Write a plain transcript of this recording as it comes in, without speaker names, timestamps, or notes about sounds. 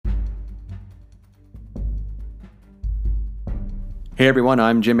Hey everyone,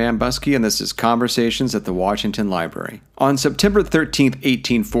 I'm Jim Ambuske, and this is Conversations at the Washington Library. On September 13,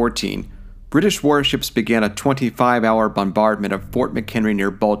 1814, British warships began a 25-hour bombardment of Fort McHenry near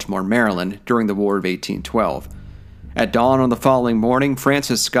Baltimore, Maryland, during the War of 1812. At dawn on the following morning,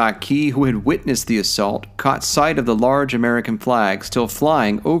 Francis Scott Key, who had witnessed the assault, caught sight of the large American flag still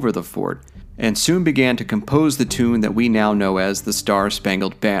flying over the fort, and soon began to compose the tune that we now know as the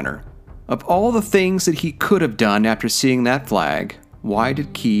Star-Spangled Banner. Of all the things that he could have done after seeing that flag, why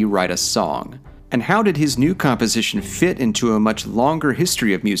did Key write a song? And how did his new composition fit into a much longer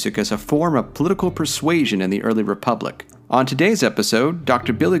history of music as a form of political persuasion in the early republic? On today's episode,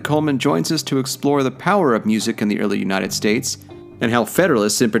 Dr. Billy Coleman joins us to explore the power of music in the early United States, and how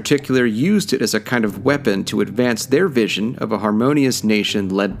Federalists in particular used it as a kind of weapon to advance their vision of a harmonious nation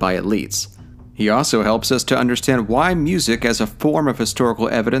led by elites. He also helps us to understand why music as a form of historical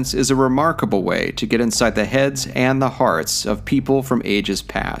evidence is a remarkable way to get inside the heads and the hearts of people from ages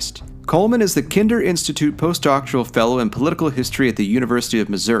past. Coleman is the Kinder Institute Postdoctoral Fellow in Political History at the University of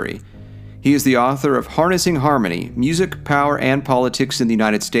Missouri. He is the author of Harnessing Harmony, Music, Power, and Politics in the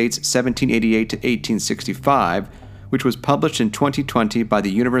United States, 1788 to 1865, which was published in 2020 by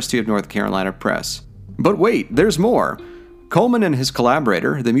the University of North Carolina Press. But wait, there's more! Coleman and his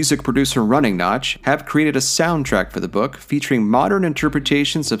collaborator, the music producer Running Notch, have created a soundtrack for the book featuring modern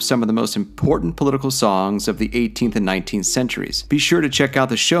interpretations of some of the most important political songs of the 18th and 19th centuries. Be sure to check out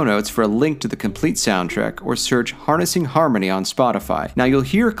the show notes for a link to the complete soundtrack or search Harnessing Harmony on Spotify. Now you'll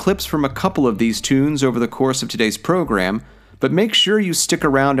hear clips from a couple of these tunes over the course of today's program, but make sure you stick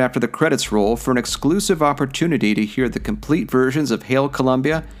around after the credits roll for an exclusive opportunity to hear the complete versions of Hail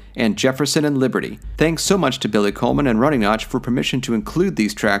Columbia and Jefferson and Liberty. Thanks so much to Billy Coleman and Running Notch for permission to include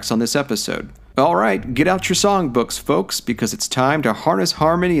these tracks on this episode. Alright, get out your songbooks, folks, because it's time to harness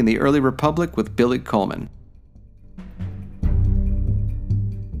harmony in the early republic with Billy Coleman.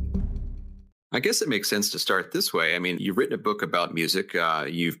 I guess it makes sense to start this way. I mean, you've written a book about music.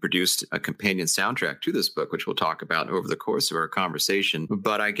 You've produced a companion soundtrack to this book, which we'll talk about over the course of our conversation.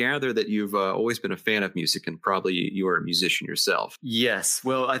 But I gather that you've always been a fan of music, and probably you are a musician yourself. Yes.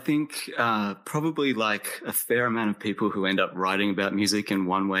 Well, I think probably like a fair amount of people who end up writing about music in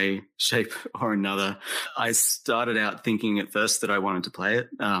one way, shape, or another. I started out thinking at first that I wanted to play it.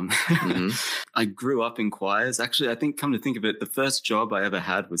 I grew up in choirs. Actually, I think, come to think of it, the first job I ever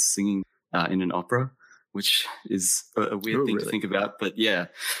had was singing in an opera, which is a weird thing to think about. But yeah,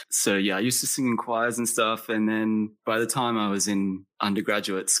 so yeah, I used to sing in choirs and stuff. And then by the time I was in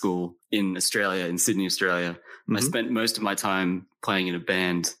undergraduate school in Australia, in Sydney, Australia, I spent most of my time playing in a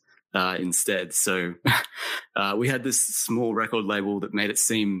band instead. So we had this small record label that made it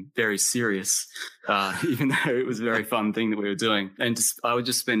seem very serious, even though it was a very fun thing that we were doing. And I would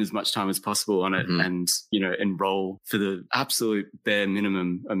just spend as much time as possible on it and, enroll for the absolute bare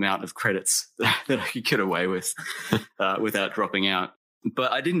minimum amount of credits that I could get away with without dropping out.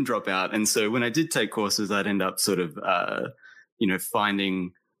 But I didn't drop out. And so when I did take courses, I'd end up sort of,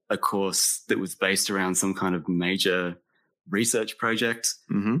 finding a course that was based around some kind of major research project.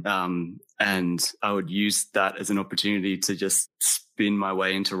 And I would use that as an opportunity to just spin my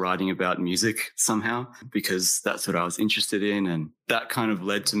way into writing about music somehow, because that's what I was interested in. And that kind of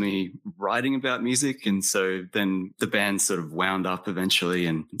led to me writing about music. And so then the band sort of wound up eventually.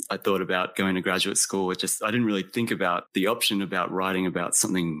 And I thought about going to graduate school. I didn't really think about the option about writing about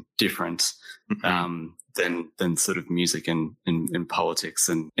something different than sort of music and politics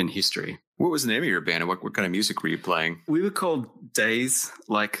and history. What was the name of your band, and what kind of music were you playing? We were called Days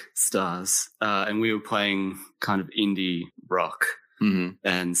Like Stars, and we were playing kind of indie rock.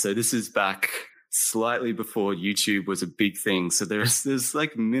 And so this is back slightly before YouTube was a big thing. So there's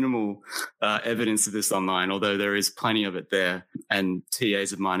like minimal evidence of this online, although there is plenty of it there. And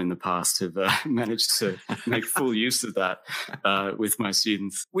TAs of mine in the past have managed to make full use of that with my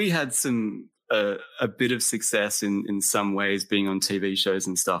students. We had a bit of success in some ways being on TV shows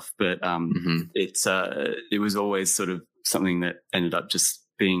and stuff, but it was always sort of something that ended up just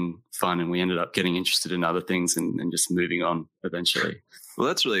being fun, and we ended up getting interested in other things and just moving on eventually. Well,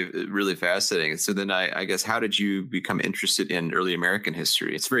 that's really fascinating. So then I guess, how did you become interested in early American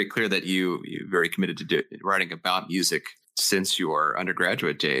history? It's very clear that you're very committed to writing about music since your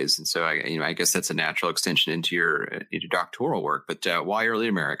undergraduate days. And so I guess that's a natural extension into your doctoral work. But why early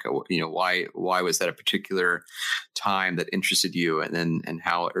America? Why was that a particular time that interested you, and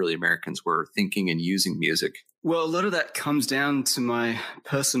how early Americans were thinking and using music? Well, a lot of that comes down to my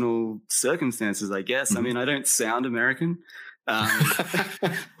personal circumstances, I guess. I mean, I don't sound American.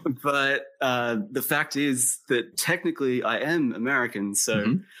 But the fact is that technically I am American. So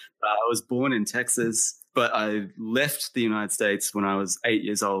I was born in Texas. But I left the United States when I was 8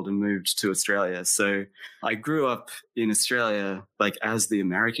 years old and moved to Australia. So I grew up in Australia like as the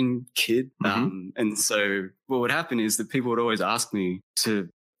American kid. And so what would happen is that people would always ask me to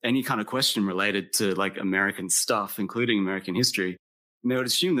any kind of question related to like American stuff, including American history. And they would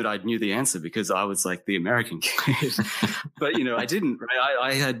assume that I knew the answer because I was like the American kid. But, I didn't, right?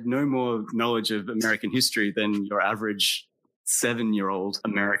 I had no more knowledge of American history than your average 7-year-old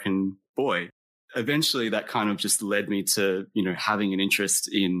American boy. Eventually that kind of just led me to, having an interest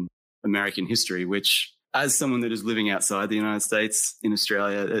in American history, which as someone that is living outside the United States in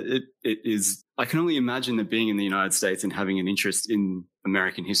Australia, it is, I can only imagine that being in the United States and having an interest in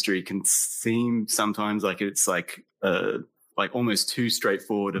American history can seem sometimes like it's like almost too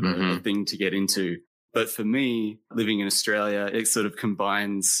straightforward of a thing to get into. But for me, living in Australia, it sort of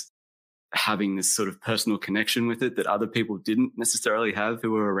combines having this sort of personal connection with it that other people didn't necessarily have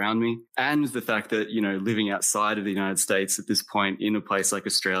who were around me. And the fact that, living outside of the United States at this point in a place like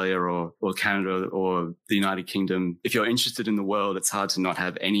Australia or Canada or the United Kingdom, if you're interested in the world, it's hard to not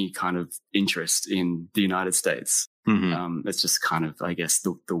have any kind of interest in the United States. It's just kind of, I guess,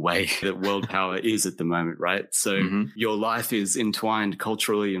 the way that world power is at the moment, right? So your life is entwined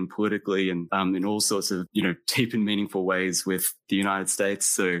culturally and politically and in all sorts of, deep and meaningful ways with the United States.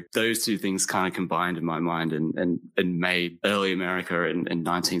 So those two things kind of combined in my mind and made early America and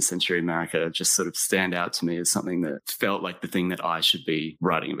 19th century America just sort of stand out to me as something that felt like the thing that I should be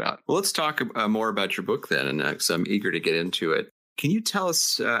writing about. Well, let's talk more about your book then, and because I'm eager to get into it. Can you tell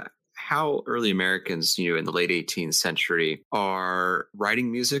us how early Americans, in the late 18th century are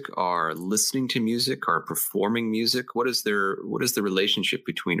writing music, are listening to music, are performing music? What is the relationship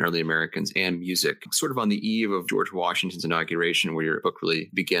between early Americans and music? Sort of on the eve of George Washington's inauguration, where your book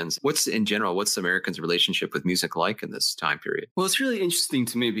really begins. What's Americans' relationship with music like in this time period? Well, it's really interesting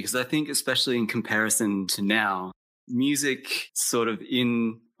to me because I think, especially in comparison to now, music sort of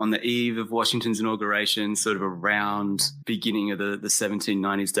on the eve of Washington's inauguration, sort of around beginning of the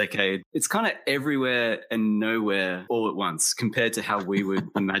 1790s decade, it's kind of everywhere and nowhere all at once compared to how we would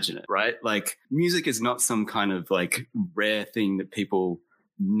imagine it, right? Like music is not some kind of like rare thing that people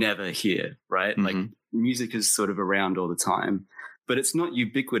never hear, right? Like music is sort of around all the time, but it's not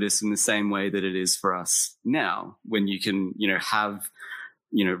ubiquitous in the same way that it is for us now when you can, have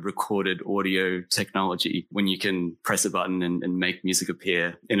recorded audio technology, when you can press a button and make music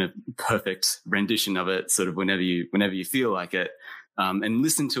appear in a perfect rendition of it, sort of whenever you feel like it, and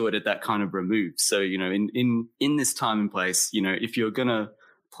listen to it at that kind of remove. So, in this time and place, if you're going to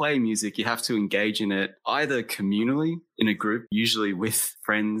play music, you have to engage in it either communally in a group, usually with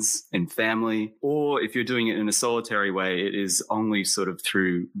friends and family, or if you're doing it in a solitary way, it is only sort of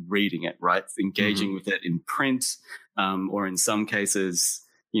through reading it, right? Engaging with it in print, or in some cases,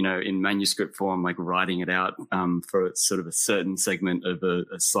 in manuscript form, like writing it out for sort of a certain segment of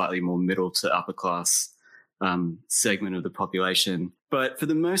a slightly more middle to upper class segment of the population. But for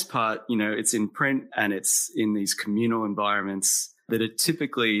the most part, it's in print and it's in these communal environments that are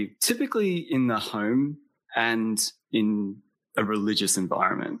typically in the home and in a religious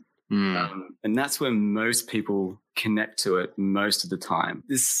environment. And that's where most people connect to it most of the time.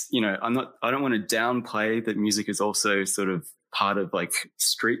 This, I don't want to downplay that music is also sort of part of like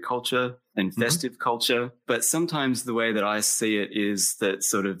street culture and festive culture. But sometimes the way that I see it is that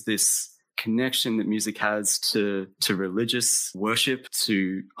sort of this connection that music has to religious worship,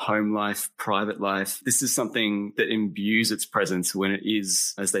 to home life, private life. This is something that imbues its presence when it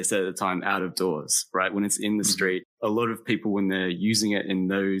is, as they said at the time, out of doors, right? When it's in the street. A lot of people, when they're using it in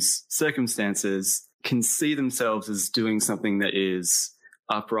those circumstances, can see themselves as doing something that is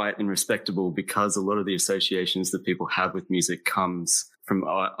upright and respectable because a lot of the associations that people have with music comes from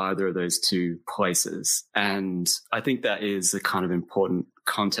either of those two places. And I think that is a kind of important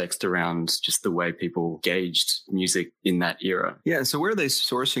context around just the way people gauged music in that era. Yeah. So where are they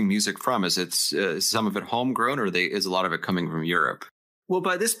sourcing music from? Is some of it homegrown, or is a lot of it coming from Europe? Well,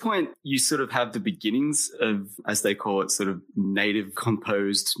 by this point, you sort of have the beginnings of, as they call it, sort of native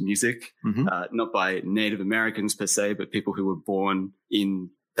composed music, not by Native Americans per se, but people who were born in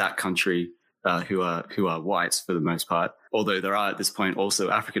that country who are white for the most part. Although there are at this point also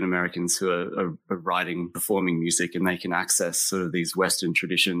African Americans who are writing, performing music, and they can access sort of these Western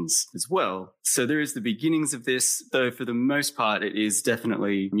traditions as well. So there is the beginnings of this, though for the most part, it is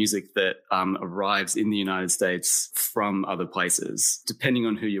definitely music that arrives in the United States from other places. Depending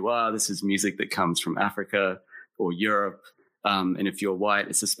on who you are, this is music that comes from Africa or Europe. And if you're white,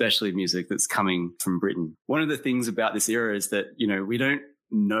 it's especially music that's coming from Britain. One of the things about this era is that, we don't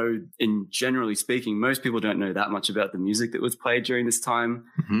know, in generally speaking, most people don't know that much about the music that was played during this time,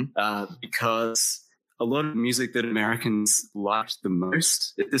 because a lot of music that Americans liked the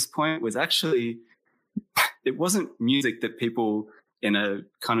most at this point was actually, it wasn't music that people in a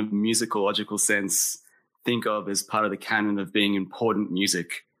kind of musicological sense think of as part of the canon of being important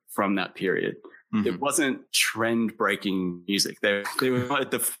music from that period. Mm-hmm. It wasn't trend-breaking music. They were not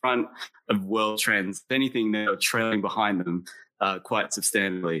at the front of world trends. If anything, they were trailing behind them quite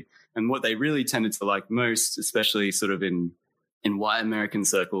substantially. And what they really tended to like most, especially sort of in white American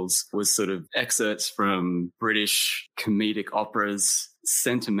circles, was sort of excerpts from British comedic operas,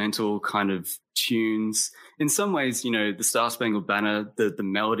 sentimental kind of tunes. In some ways, you know, the Star Spangled Banner, the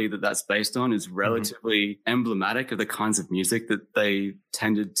melody that's based on is relatively emblematic of the kinds of music that they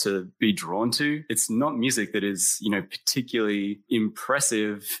tended to be drawn to. It's not music that is, you know, particularly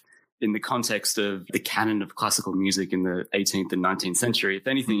impressive in the context of the canon of classical music in the 18th and 19th century. If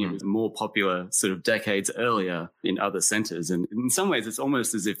anything, it was more popular sort of decades earlier in other centers. And in some ways, it's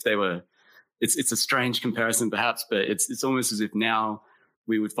almost as if they were, it's a strange comparison perhaps, but it's almost as if now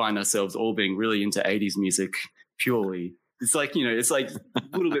we would find ourselves all being really into 80s music purely. It's like, you know, it's like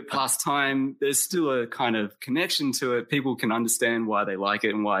a little bit past time. There's still a kind of connection to it. People can understand why they like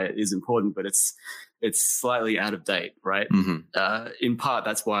it and why it is important, but it's slightly out of date, right? In part,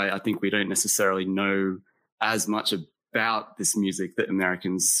 that's why I think we don't necessarily know as much about this music that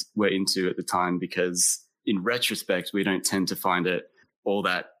Americans were into at the time, because in retrospect, we don't tend to find it all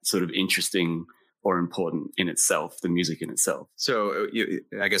that sort of interesting or important in itself, the music in itself. So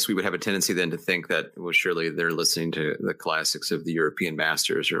I guess we would have a tendency then to think that, well, surely they're listening to the classics of the European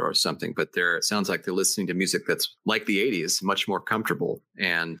masters or something, but it sounds like they're listening to music that's like the 80s, much more comfortable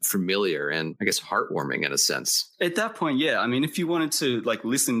and familiar and I guess heartwarming in a sense. At that point, yeah. I mean, if you wanted to like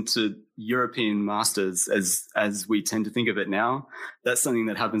listen to European masters as we tend to think of it now, that's something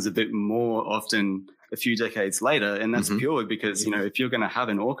that happens a bit more often a few decades later. And that's purely because, you know, if you're going to have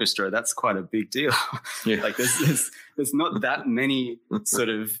an orchestra, that's quite a big deal. Yeah. Like there's not that many sort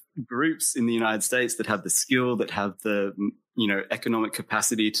of groups in the United States that have the skill, that have the, you know, economic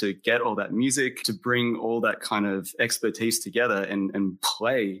capacity to get all that music, to bring all that kind of expertise together and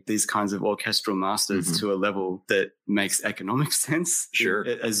play these kinds of orchestral masters to a level that makes economic sense. Sure.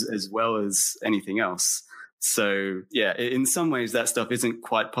 As well as anything else. So yeah, in some ways that stuff isn't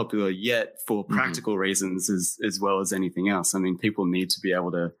quite popular yet for practical reasons as well as anything else. I mean, people need to be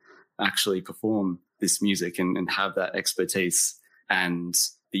able to actually perform this music and have that expertise. And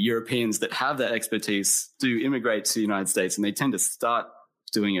the Europeans that have that expertise do immigrate to the United States, and they tend to start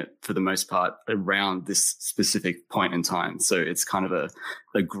doing it for the most part around this specific point in time. So it's kind of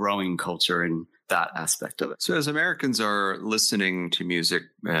a growing culture in that aspect of it. So as Americans are listening to music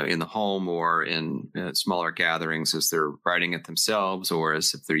in the home or in smaller gatherings, as they're writing it themselves, or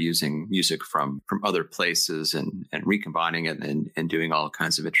as if they're using music from other places and recombining it and doing all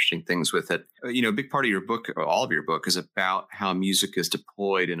kinds of interesting things with it. You know, a big part of your book, or all of your book, is about how music is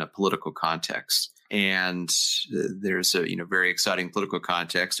deployed in a political context. And there's a very exciting political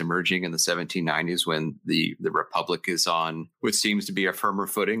context emerging in the 1790s when the Republic is on what seems to be a firmer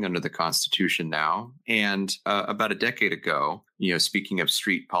footing under the Constitution now. And about a decade ago, speaking of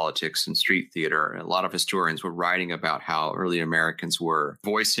street politics and street theater, a lot of historians were writing about how early Americans were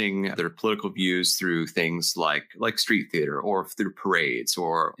voicing their political views through things like street theater, or through parades,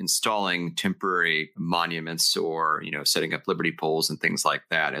 or installing temporary monuments, or setting up liberty poles and things like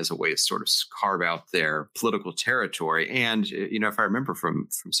that as a way to sort of carve out their political territory. And if I remember from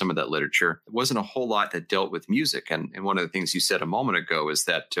some of that literature, there wasn't a whole lot that dealt with music. And one of the things you said a moment ago is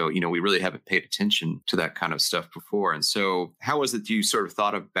that we really haven't paid attention to that kind of stuff before. And so how was it you sort of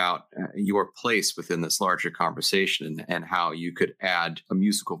thought about your place within this larger conversation and how you could add a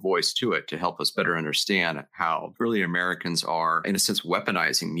musical voice to it to help us better understand how early Americans are, in a sense,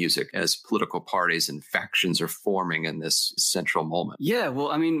 weaponizing music as political parties and factions are forming in this central moment? Yeah,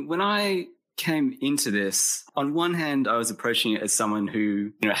 well, I mean, when I came into this, on one hand, I was approaching it as someone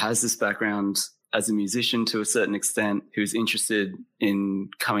who, has this background as a musician to a certain extent, who's interested in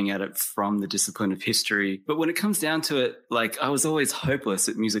coming at it from the discipline of history. But when it comes down to it, I was always hopeless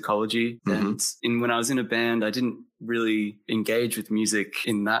at musicology. And when I was in a band, I didn't really engage with music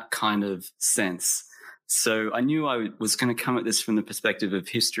in that kind of sense. So I knew I was going to come at this from the perspective of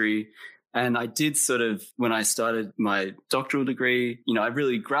history. And I did sort of, when I started my doctoral degree, I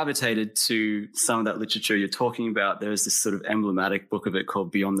really gravitated to some of that literature you're talking about. There's this sort of emblematic book of it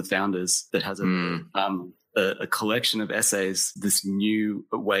called Beyond the Founders that has a collection of essays, this new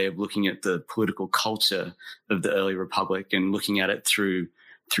way of looking at the political culture of the early republic and looking at it through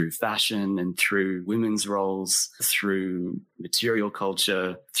fashion and through women's roles, through material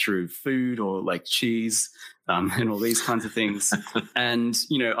culture, through food or like cheese. and all these kinds of things. And,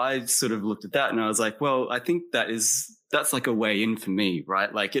 I sort of looked at that and I was like, well, I think that's like a way in for me,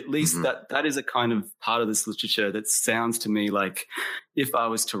 right? Like at least that is a kind of part of this literature that sounds to me like if I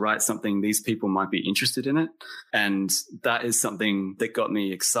was to write something, these people might be interested in it. And that is something that got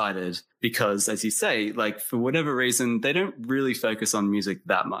me excited because, as you say, like for whatever reason, they don't really focus on music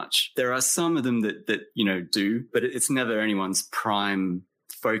that much. There are some of them that do, but it's never anyone's prime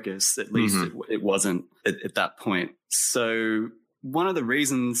focus. At least it wasn't at that point. So one of the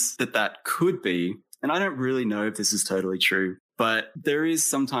reasons that could be, and I don't really know if this is totally true, but there is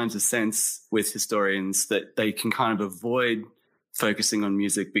sometimes a sense with historians that they can kind of avoid focusing on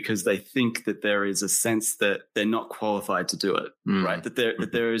music because they think that there is a sense that they're not qualified to do it, right? That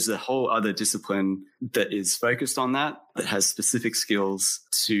there is a whole other discipline that is focused on that has specific skills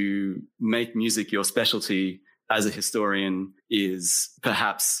to make music your specialty as a historian is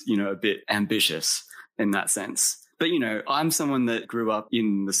perhaps, a bit ambitious in that sense. But, I'm someone that grew up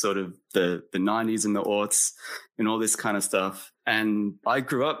in the sort of the 90s and the aughts and all this kind of stuff. And I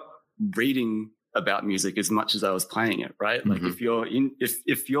grew up reading about music as much as I was playing it, right? Like if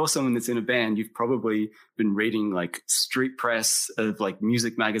you're someone that's in a band, you've probably been reading like street press of like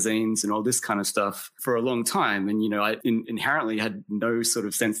music magazines and all this kind of stuff for a long time. And, I inherently had no sort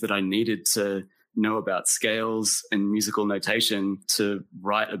of sense that I needed to know about scales and musical notation to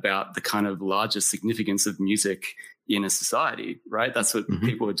write about the kind of larger significance of music in a society, right? That's what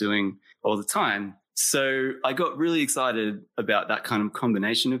people are doing all the time. So I got really excited about that kind of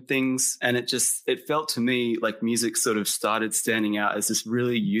combination of things. And it felt to me like music sort of started standing out as this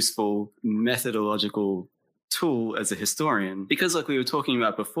really useful methodological tool as a historian. Because like we were talking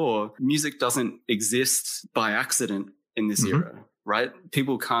about before, music doesn't exist by accident in this era, right?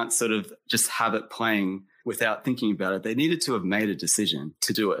 People can't sort of just have it playing without thinking about it. They needed to have made a decision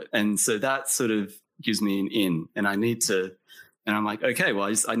to do it. And so that sort of gives me an in, and I'm like, okay,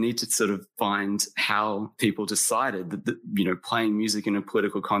 well, I need to sort of find how people decided that, playing music in a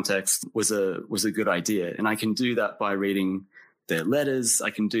political context was a good idea. And I can do that by reading their letters.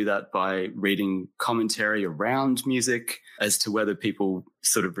 I can do that by reading commentary around music as to whether people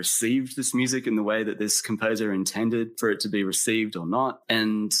sort of received this music in the way that this composer intended for it to be received or not.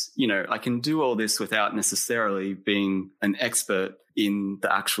 And, I can do all this without necessarily being an expert in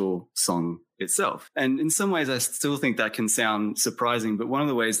the actual song itself. And in some ways, I still think that can sound surprising. But one of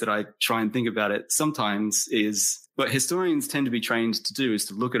the ways that I try and think about it sometimes is what historians tend to be trained to do is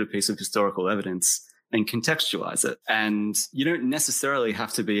to look at a piece of historical evidence and contextualize it. And you don't necessarily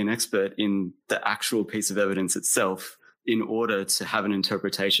have to be an expert in the actual piece of evidence itself in order to have an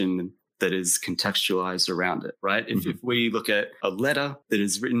interpretation that is contextualized around it, right? If we look at a letter that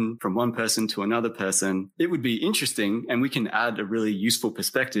is written from one person to another person, it would be interesting, and we can add a really useful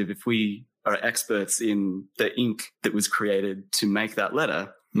perspective if we are experts in the ink that was created to make that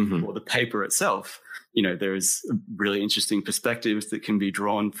letter or the paper itself. There's really interesting perspectives that can be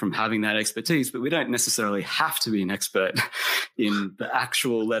drawn from having that expertise, but we don't necessarily have to be an expert in the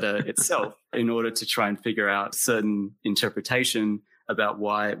actual letter itself in order to try and figure out certain interpretation about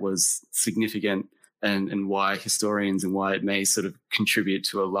why it was significant and why historians and why it may sort of contribute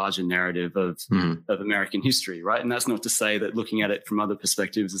to a larger narrative of American history, right? And that's not to say that looking at it from other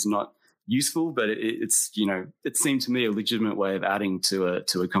perspectives is not useful, but it's it seemed to me a legitimate way of adding to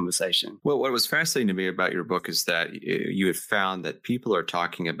a conversation. Well, what was fascinating to me about your book is that you had found that people are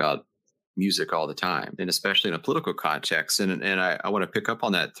talking about music all the time, and especially in a political context. And I want to pick up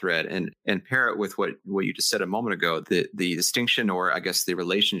on that thread and pair it with what you just said a moment ago, the distinction, or I guess the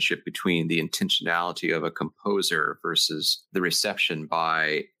relationship between the intentionality of a composer versus the reception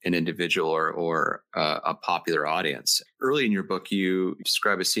by an individual or a popular audience. Early in your book, you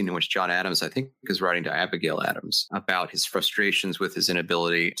describe a scene in which John Adams, I think, is writing to Abigail Adams about his frustrations with his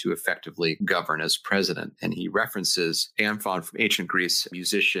inability to effectively govern as president. And he references Amphon from ancient Greece, a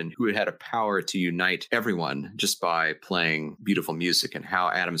musician who had a power to unite everyone just by playing beautiful music, and how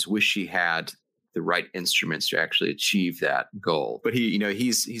Adams wished he had the right instruments to actually achieve that goal. But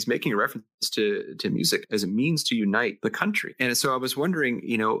he's making a reference to music as a means to unite the country. And so I was wondering,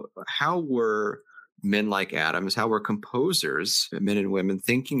 how were men like Adams, how were composers, men and women,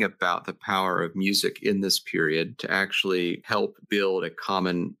 thinking about the power of music in this period to actually help build a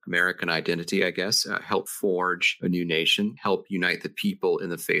common American identity, I guess, help forge a new nation, help unite the people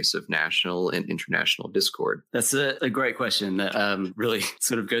in the face of national and international discord? That's a great question that really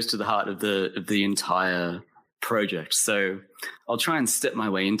sort of goes to the heart of the entire project. So I'll try and step my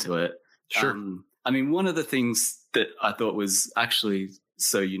way into it. Sure. One of the things that I thought was actually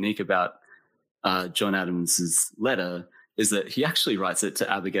so unique about John Adams's letter is that he actually writes it to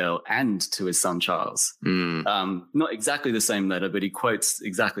Abigail and to his son Charles. Not exactly the same letter, but he quotes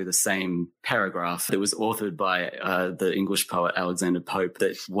exactly the same paragraph that was authored by the English poet Alexander Pope,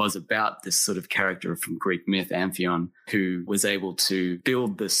 that was about this sort of character from Greek myth, Amphion, who was able to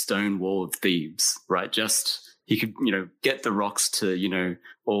build the stone wall of Thebes, right? He could, get the rocks to,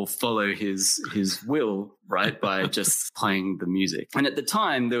 all follow his will, right, by just playing the music. And at the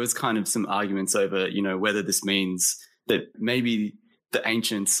time, there was kind of some arguments over, whether this means that maybe the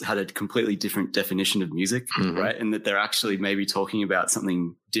ancients had a completely different definition of music, right? And that they're actually maybe talking about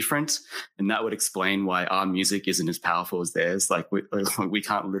something different. And that would explain why our music isn't as powerful as theirs. Like we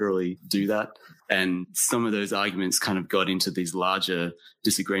can't literally do that. And some of those arguments kind of got into these larger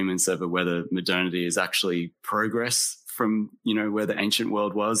disagreements over whether modernity is actually progress from, where the ancient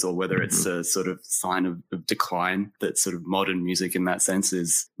world was, or whether it's a sort of sign of decline, that sort of modern music in that sense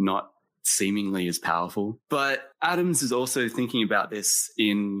is not seemingly as powerful. But Adams is also thinking about this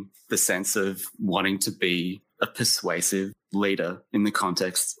in the sense of wanting to be a persuasive leader in the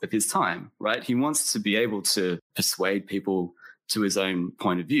context of his time, right? He wants to be able to persuade people to his own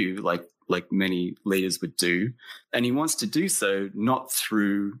point of view, like many leaders would do. And he wants to do so not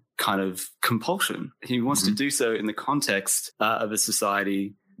through kind of compulsion. He wants to do so in the context of a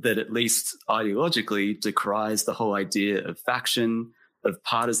society that, at least ideologically, decries the whole idea of faction, of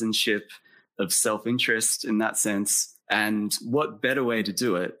partisanship, of self-interest in that sense. And what better way to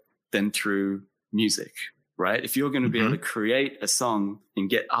do it than through music, right? If you're going to be able to create a song and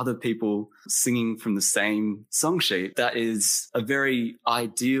get other people singing from the same song sheet, that is a very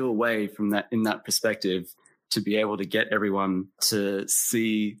ideal way in that perspective to be able to get everyone to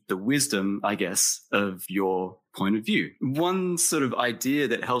see the wisdom, I guess, of your point of view. One sort of idea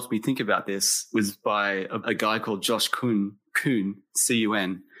that helped me think about this was by a guy called Josh Kuhn,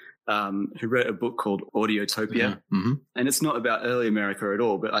 C-U-N, who wrote a book called Audiotopia. And it's not about early America at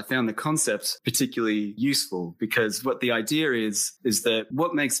all, but I found the concept particularly useful, because what the idea is that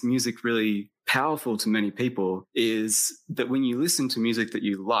what makes music really powerful to many people is that when you listen to music that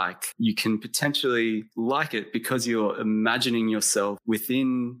you like, you can potentially like it because you're imagining yourself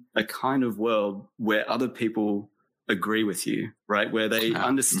within a kind of world where other people agree with you, right? Where they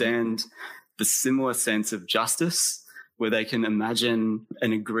understand the similar sense of justice, where they can imagine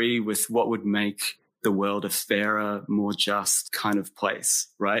and agree with what would make the world a fairer, more just kind of place,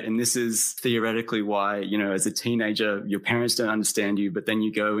 right? And this is theoretically why, as a teenager, your parents don't understand you, but then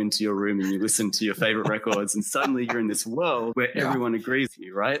you go into your room and you listen to your favorite records, and suddenly you're in this world where everyone agrees with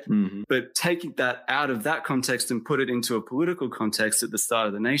you, right? But taking that out of that context and put it into a political context at the start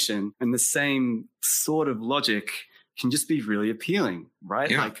of the nation, and the same sort of logic can just be really appealing,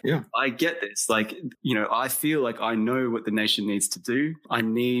 right? I get this. I feel like I know what the nation needs to do. I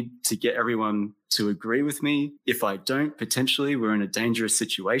need to get everyone to agree with me. If I don't, potentially we're in a dangerous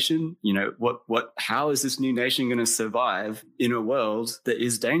situation. How is this new nation going to survive in a world that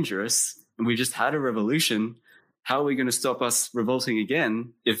is dangerous? And we just had a revolution. How are we going to stop us revolting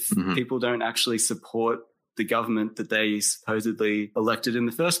again if people don't actually support the government that they supposedly elected in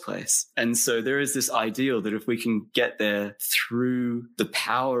the first place? And so there is this ideal that if we can get there through the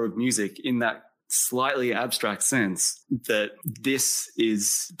power of music in that slightly abstract sense, that this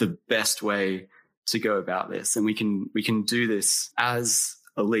is the best way to go about this. And we can do this as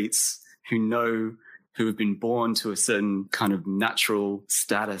elites who have been born to a certain kind of natural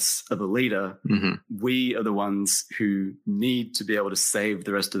status of a leader. We are the ones who need to be able to save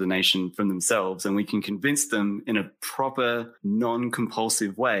the rest of the nation from themselves. And we can convince them in a proper,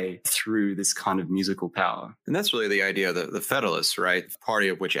 non-compulsive way through this kind of musical power. And that's really the idea of the Federalists, right? The party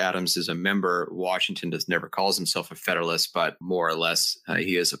of which Adams is a member. Washington never calls himself a Federalist, but more or less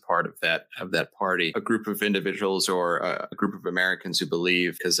he is a part of that party. A group of individuals or a group of Americans who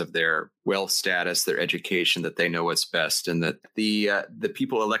believe, because of their wealth status, their education, that they know what's best, and that the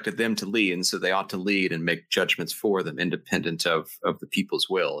people elected them to lead, and so they ought to lead and make judgments for them, independent of the people's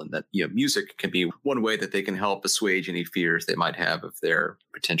will. And that music can be one way that they can help assuage any fears they might have of their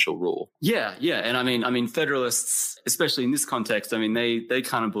potential rule. Yeah, and I mean, Federalists, especially in this context, I mean, they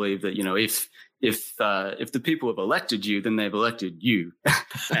kind of believe that if the people have elected you, then they've elected you.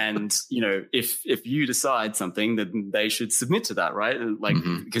 And, if you decide something, then they should submit to that, right?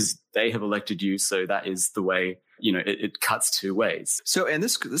 Because they have elected you. So that is the way, it cuts two ways. So, and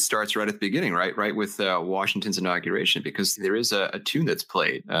this starts right at the beginning, right? With Washington's inauguration, because there is a tune that's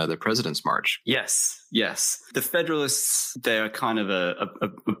played, the President's March. Yes. The Federalists, they're kind of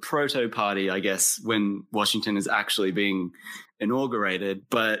a proto party, I guess, when Washington is actually being inaugurated,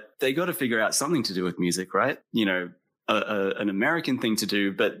 but they got to figure out something to do with music, right? an American thing to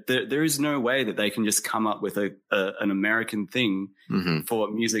do, but there is no way that they can just come up with an American thing for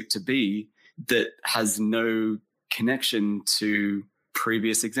music to be that has no connection to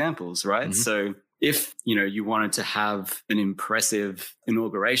previous examples, right? So if, you wanted to have an impressive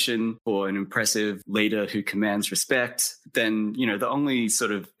inauguration or an impressive leader who commands respect, then, the only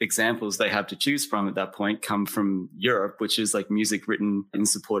sort of examples they have to choose from at that point come from Europe, which is like music written in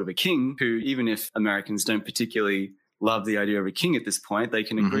support of a king who, even if Americans don't particularly love the idea of a king at this point, they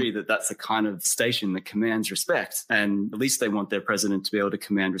can agree that that's a kind of station that commands respect. And at least they want their president to be able to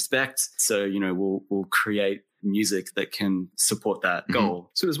command respect. So, we'll create music that can support that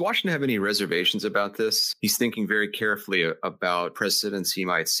goal. So does Washington have any reservations about this? He's thinking very carefully about precedents he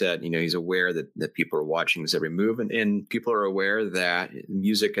might set. He's aware that people are watching his every move, and people are aware that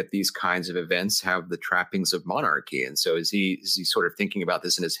music at these kinds of events have the trappings of monarchy. And so is he sort of thinking about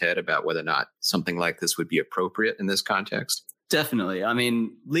this in his head about whether or not something like this would be appropriate in this context? Definitely. I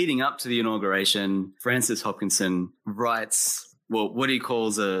mean, leading up to the inauguration, Francis Hopkinson writes, what he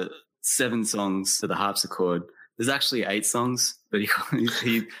calls 7 songs to the harpsichord. There's actually 8 songs, but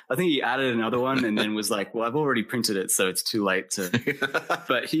I think he added another one and then was like, well, I've already printed it, so it's too late to.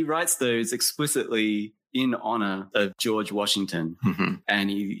 But he writes those explicitly in honor of George Washington. And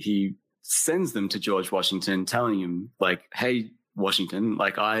he sends them to George Washington, telling him like, hey, Washington,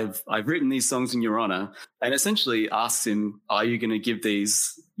 like I've written these songs in your honor, and essentially asks him, are you going to give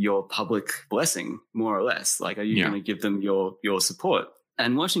these your public blessing, more or less? Like, are you going to give them your support?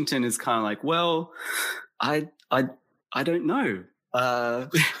 And Washington is kind of like, well, I don't know.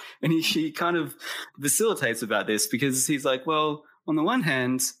 And he kind of vacillates about this because he's like, well, on the one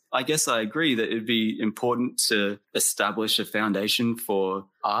hand, I guess I agree that it'd be important to establish a foundation for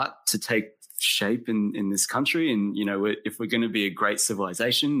art to take shape in this country. And, if we're going to be a great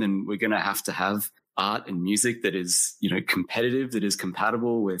civilization, then we're going to have art and music that is, competitive, that is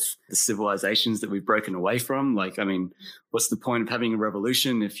compatible with the civilizations that we've broken away from. Like, I mean, what's the point of having a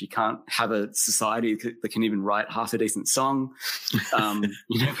revolution if you can't have a society that can even write half a decent song?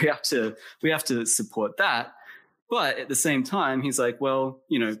 We have to support that. But at the same time, he's like, well,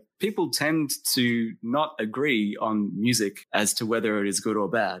 people tend to not agree on music as to whether it is good or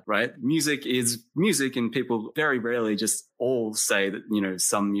bad, right? Music is music, and people very rarely just all say that,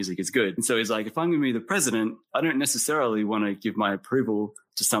 some music is good. And so he's like, if I'm going to be the president, I don't necessarily want to give my approval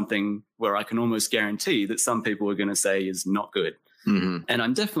to something where I can almost guarantee that some people are going to say is not good. And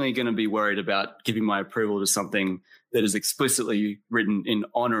I'm definitely going to be worried about giving my approval to something that is explicitly written in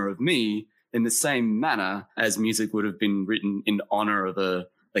honor of me, in the same manner as music would have been written in honor of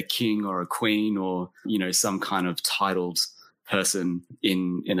a king or a queen or, some kind of titled person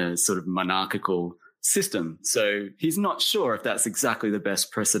in a sort of monarchical system. So he's not sure if that's exactly the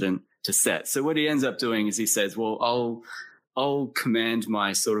best precedent to set. So what he ends up doing is he says, well, I'll command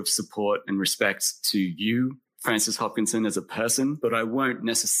my sort of support and respect to you, Francis Hopkinson, as a person, but I won't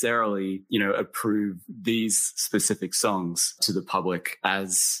necessarily, approve these specific songs to the public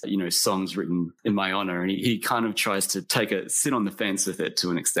as, songs written in my honor. And he kind of tries to sit on the fence with it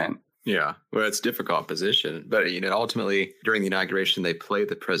to an extent. Yeah, well, it's a difficult position. But, ultimately, during the inauguration, they play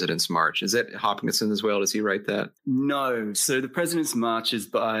the President's March. Is that Hopkinson as well? Does he write that? No. So the President's March is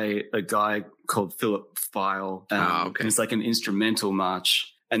by a guy called Philip File. And it's like an instrumental march.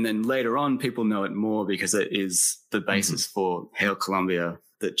 And then later on, people know it more because it is the basis for Hail Columbia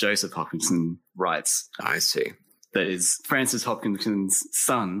that Joseph Hopkinson writes. I see. That is Francis Hopkinson's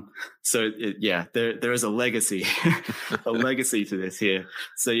son. So there is a legacy, a legacy to this here.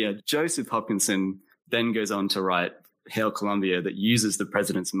 So Joseph Hopkinson then goes on to write Hail Columbia that uses the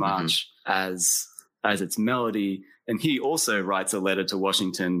President's March as its melody. And he also writes a letter to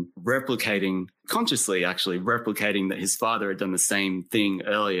Washington consciously replicating that his father had done the same thing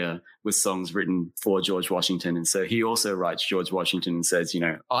earlier with songs written for George Washington. And so he also writes George Washington and says,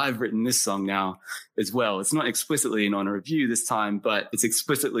 I've written this song now as well. It's not explicitly in honor of you this time, but it's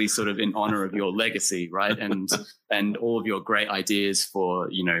explicitly sort of in honor of your legacy, right? And all of your great ideas for,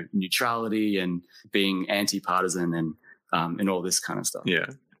 neutrality and being anti-partisan and all this kind of stuff. Yeah.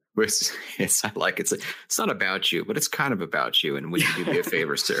 It's not about you, but it's kind of about you. And would you do me a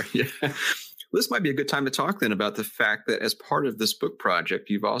favor, sir? Yeah. Well, this might be a good time to talk then about the fact that as part of this book project,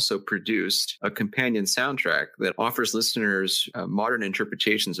 you've also produced a companion soundtrack that offers listeners modern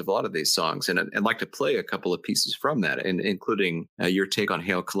interpretations of a lot of these songs. And I'd like to play a couple of pieces from that, including your take on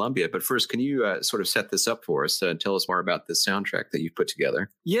Hail Columbia. But first, can you sort of set this up for us and tell us more about this soundtrack that you've put together?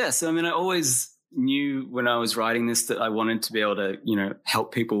 Yes. I mean, I always knew when I was writing this that I wanted to be able to,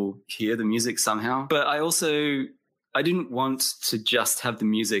 help people hear the music somehow. But I didn't want to just have the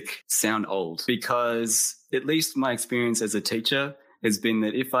music sound old, because at least my experience as a teacher has been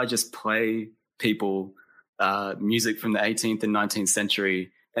that if I just play people music from the 18th and 19th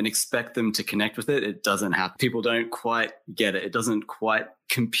century and expect them to connect with it, it doesn't happen. People don't quite get it. It doesn't quite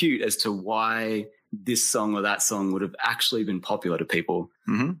compute as to why this song or that song would have actually been popular to people.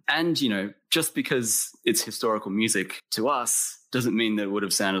 Mm-hmm. And, you know, just because it's historical music to us doesn't mean that it would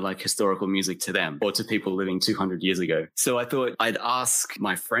have sounded like historical music to them or to people living 200 years ago. So I thought I'd ask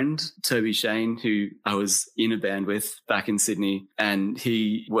my friend, Toby Shane, who I was in a band with back in Sydney, and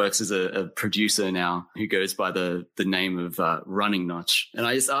he works as a producer now who goes by the name of Running Notch. And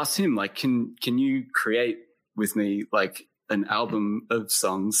I just asked him, like, can you create with me, like, an album of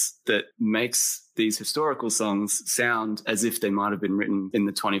songs that makes these historical songs sound as if they might have been written in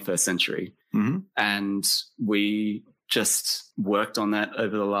the 21st century. Mm-hmm. And we just worked on that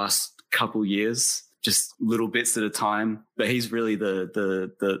over the last couple years, just little bits at a time. But he's really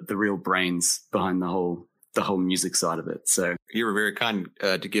the real brains behind the whole music side of it. So you were very kind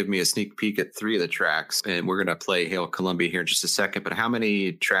to give me a sneak peek at 3 of the tracks, and we're going to play Hail Columbia here in just a second. But how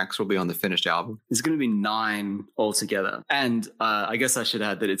many tracks will be on the finished album? There's going to be 9 altogether. And I guess I should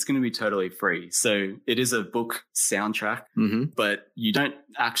add that it's going to be totally free. So it is a book soundtrack, mm-hmm. but you don't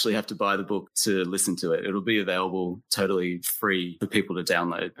actually have to buy the book to listen to it. It'll be available totally free for people to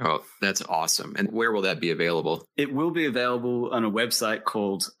download. Oh, that's awesome. And where will that be available? It will be available on a website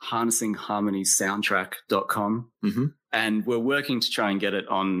called harnessingharmonysoundtrack.com. Mm-hmm. And we're working to try and get it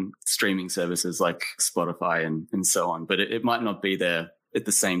on streaming services like Spotify and so on. But it might not be there at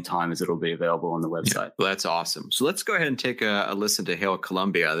the same time as it'll be available on the website. Yeah, well, that's awesome. So let's go ahead and take a listen to Hail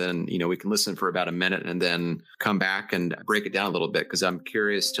Columbia. Then, you know, we can listen for about a minute and then come back and break it down a little bit, because I'm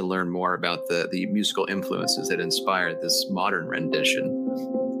curious to learn more about the musical influences that inspired this modern rendition.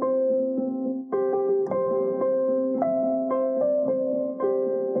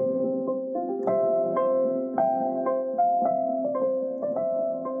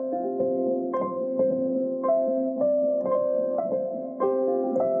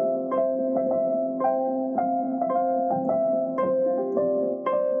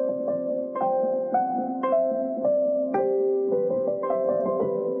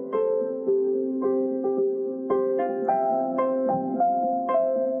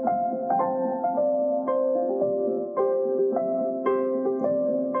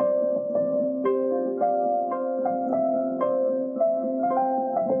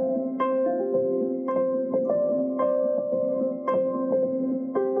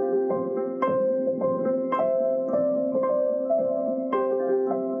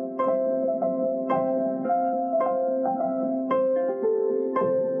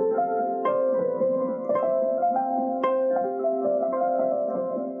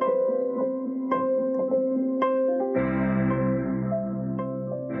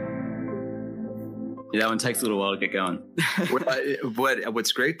 Yeah, that one takes a little while to get going.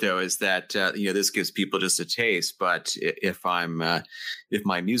 What's great though is that you know, this gives people just a taste. But if my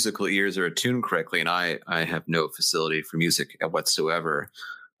musical ears are attuned correctly, and I have no facility for music whatsoever,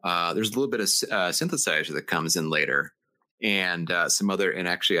 there's a little bit of synthesizer that comes in later, and some other, and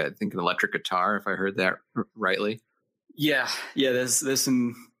actually I think an electric guitar, if I heard that rightly. Yeah. There's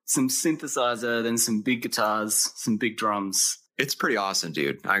some synthesizer, then some big guitars, some big drums. It's pretty awesome,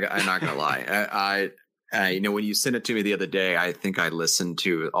 dude. I'm not gonna lie. I you know, when you sent it to me the other day, I think I listened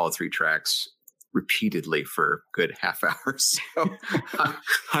to all 3 tracks repeatedly for a good half hour. So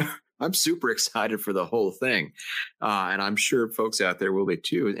I'm super excited for the whole thing, and I'm sure folks out there will be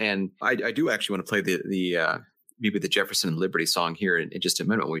too. And I do actually want to play the maybe the Jefferson and Liberty song here in just a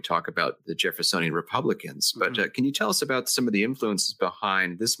minute when we talk about the Jeffersonian Republicans. But can you tell us about some of the influences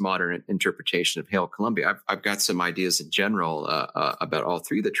behind this modern interpretation of Hail Columbia? I've got some ideas in general about all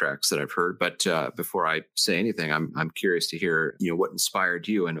 3 of the tracks that I've heard. But before I say anything, I'm curious to hear, you know, what inspired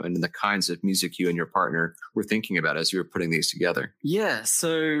you and the kinds of music you and your partner were thinking about as you were putting these together. Yeah,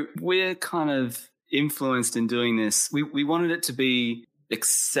 so we're kind of influenced in doing this. We wanted it to be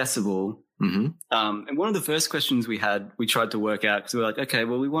accessible. Mm-hmm. And one of the first questions we tried to work out, because we were like, okay,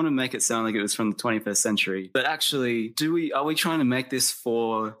 well, we want to make it sound like it was from the 21st century, but actually, are we trying to make this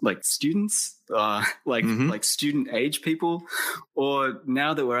for like students, like student age people, or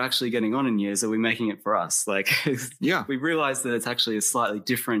now that we're actually getting on in years, are we making it for us? Like, yeah, we realized that it's actually a slightly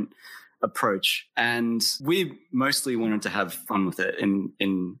different approach, and we mostly wanted to have fun with it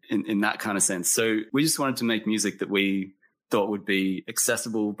in that kind of sense. So we just wanted to make music that we thought would be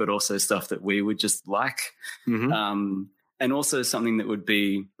accessible, but also stuff that we would just like. Mm-hmm. And also something that would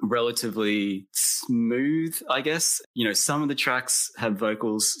be relatively smooth, I guess. You know, some of the tracks have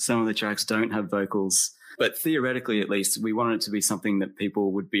vocals, some of the tracks don't have vocals, but theoretically, at least, we wanted it to be something that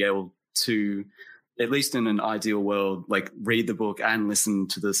people would be able to at least in an ideal world, like read the book and listen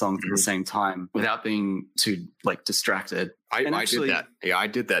to the songs at the same time without being too like distracted. I did that. Yeah, I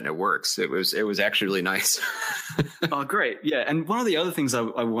did that and it works. It was actually really nice. Oh, great. Yeah. And one of the other things I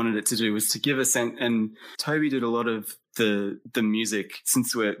wanted it to do was to give a sense, and Toby did a lot of the music.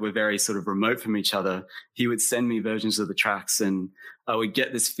 Since we're very sort of remote from each other, he would send me versions of the tracks and I would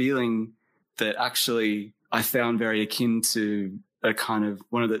get this feeling that actually I found very akin to a kind of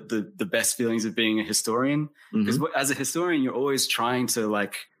one of the best feelings of being a historian. Because as a historian, you're always trying to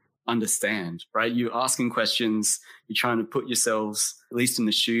like understand, right? You're asking questions, you're trying to put yourselves at least in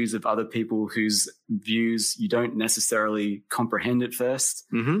the shoes of other people whose views you don't necessarily comprehend at first.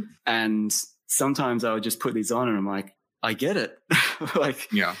 And sometimes I would just put these on and I'm like, I get it. Like,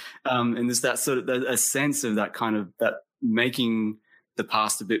 yeah. And there's that sort of a sense of that kind of that making the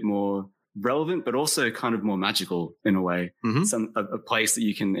past a bit more relevant, but also kind of more magical in a way. A place that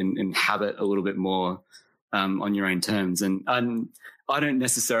you can inhabit a little bit more on your own terms. And I don't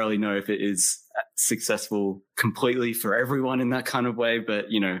necessarily know if it is successful completely for everyone in that kind of way,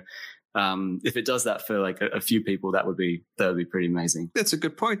 but you know, if it does that for like a few people, that would be pretty amazing. That's a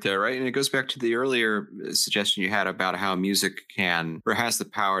good point there, right? And it goes back to the earlier suggestion you had about how music can or has the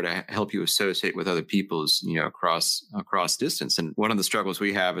power to help you associate with other people's, you know, across distance. And one of the struggles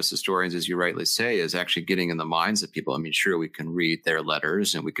we have as historians, as you rightly say, is actually getting in the minds of people. I mean, sure, we can read their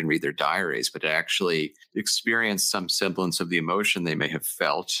letters and we can read their diaries, but to actually experience some semblance of the emotion they may have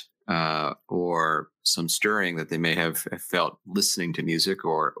felt, or some stirring that they may have felt listening to music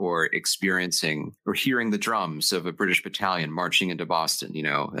or experiencing or hearing the drums of a British battalion marching into Boston. You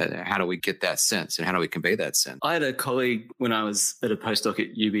know, how do we get that sense and how do we convey that sense? I had a colleague when I was at a postdoc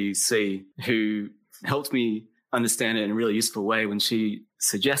at UBC who helped me understand it in a really useful way when she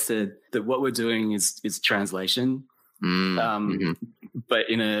suggested that what we're doing is translation. But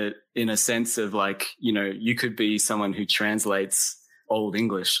in a sense of like, you know, you could be someone who translates Old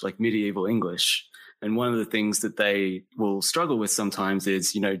English, like medieval English. And one of the things that they will struggle with sometimes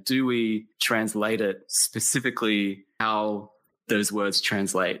is, you know, do we translate it specifically how those words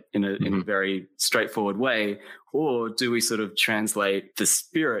translate in a very straightforward way? Or do we sort of translate the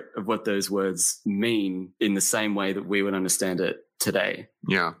spirit of what those words mean in the same way that we would understand it today?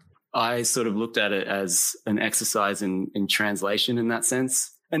 Yeah. I sort of looked at it as an exercise in translation in that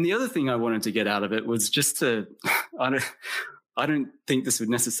sense. And the other thing I wanted to get out of it was just to, I don't think this would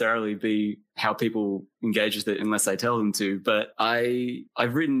necessarily be how people engage with it unless I tell them to, but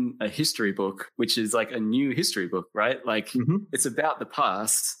I've written a history book, which is like a new history book, right? Like it's about the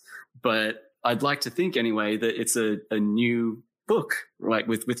past, but I'd like to think anyway that it's a new book, right?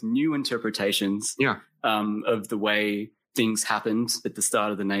 With new interpretations of the way things happened at the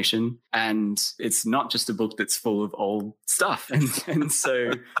start of the nation. And it's not just a book that's full of old stuff. And so,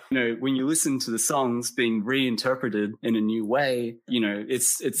 you know, when you listen to the songs being reinterpreted in a new way, you know,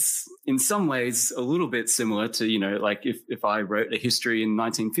 it's in some ways a little bit similar to, you know, like if I wrote a history in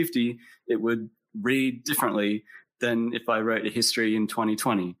 1950, it would read differently than if I wrote a history in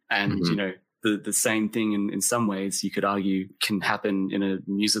 2020. And, you know, the same thing in some ways you could argue can happen in a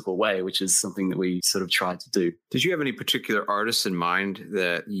musical way, which is something that we sort of tried to do. Did you have any particular artists in mind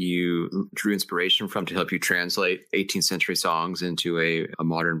that you drew inspiration from to help you translate 18th century songs into a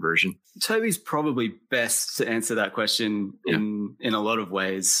modern version? Toby's probably best to answer that question in a lot of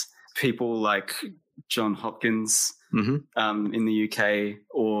ways. People like John Hopkins in the UK,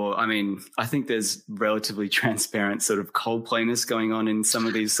 or I mean, I think there's relatively transparent sort of Coldplayness going on in some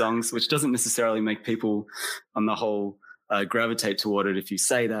of these songs, which doesn't necessarily make people on the whole gravitate toward it if you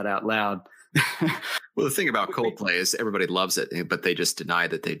say that out loud. Well, the thing about Coldplay is everybody loves it, but they just deny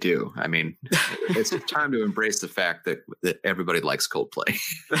that they do. I mean, it's time to embrace the fact that everybody likes Coldplay.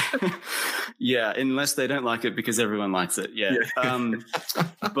 Yeah, unless they don't like it because everyone likes it. Yeah.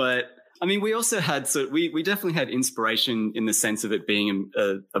 But I mean, we also had, we definitely had inspiration in the sense of it being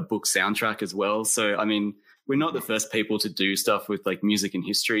a book soundtrack as well. So, I mean, we're not the first people to do stuff with like music and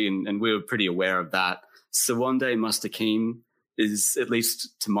history, and we were pretty aware of that. Sawande Mustaqim is, at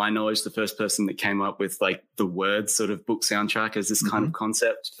least to my knowledge, the first person that came up with like the word sort of book soundtrack as this kind of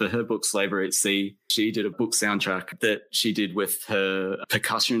concept. For her book Slavery at Sea, she did a book soundtrack that she did with her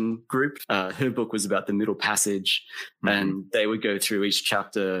percussion group. Her book was about the Middle Passage, and they would go through each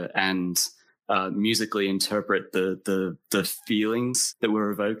chapter and musically interpret the feelings that were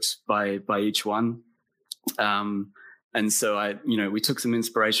evoked by each one. And so we took some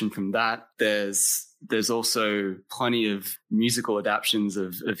inspiration from that. There's also plenty of musical adaptions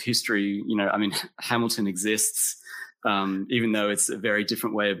of history. You know, I mean, Hamilton exists, even though it's a very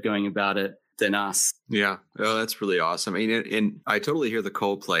different way of going about it. than us. Yeah. Oh, that's really awesome. I mean, and I totally hear the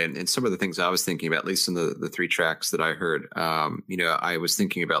Coldplay and some of the things I was thinking about, at least in the three tracks that I heard. I was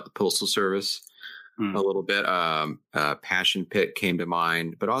thinking about the Postal Service a little bit. Passion Pit came to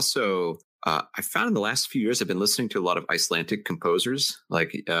mind, but also I found in the last few years I've been listening to a lot of Icelandic composers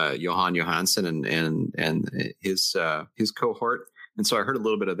like Jóhann Jóhannsson and his cohort. And so I heard a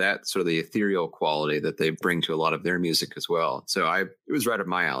little bit of that, sort of the ethereal quality that they bring to a lot of their music as well. So it was right up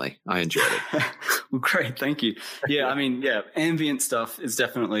my alley. I enjoyed it. Well, great. Thank you. Yeah. I mean, ambient stuff is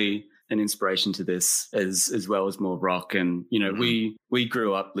definitely an inspiration to this as well as more rock. And, we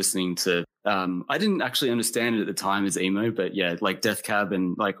grew up listening to, I didn't actually understand it at the time as emo, but like Death Cab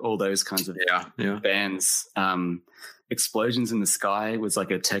and like all those kinds of bands. Explosions in the Sky was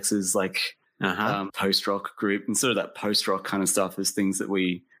like a Texas, post-rock group, and sort of that post-rock kind of stuff is things that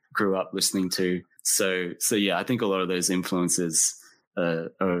we grew up listening to. So yeah, I think a lot of those influences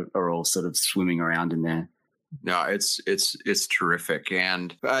are all sort of swimming around in there. No, it's terrific.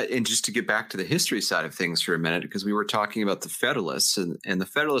 And just to get back to the history side of things for a minute, because we were talking about the Federalists, and the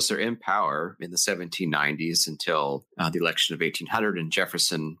Federalists are in power in the 1790s until the election of 1800, and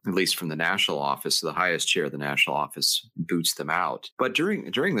Jefferson, at least from the national office, the highest chair of the national office, boots them out. But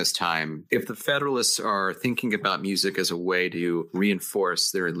during this time, if the Federalists are thinking about music as a way to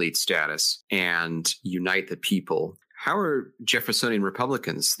reinforce their elite status and unite the people, how are Jeffersonian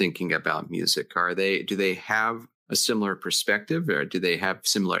Republicans thinking about music? Do they have a similar perspective, or do they have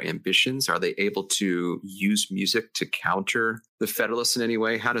similar ambitions? Are they able to use music to counter the Federalists in any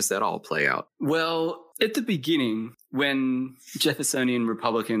way? How does that all play out? Well, at the beginning, when Jeffersonian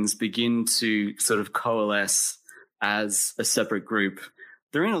Republicans begin to sort of coalesce as a separate group,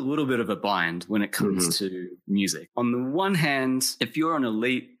 they're in a little bit of a bind when it comes to music. On the one hand, if you're an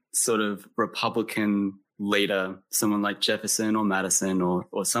elite sort of Republican leader, someone like Jefferson or Madison or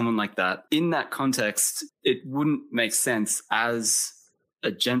someone like that, in that context, it wouldn't make sense as a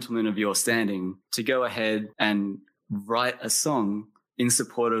gentleman of your standing to go ahead and write a song in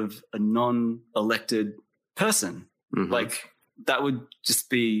support of a non-elected person. Like that would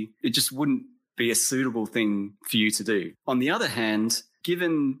it just wouldn't be a suitable thing for you to do. On the other hand,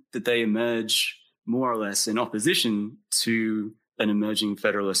 given that they emerge more or less in opposition to an emerging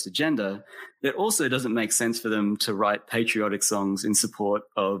Federalist agenda, it also doesn't make sense for them to write patriotic songs in support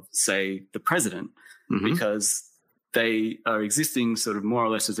of, say, the president, because they are existing sort of more or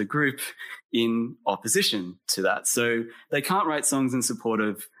less as a group in opposition to that. So they can't write songs in support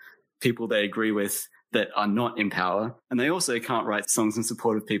of people they agree with that are not in power, and they also can't write songs in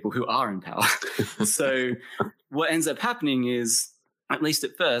support of people who are in power. So what ends up happening is, at least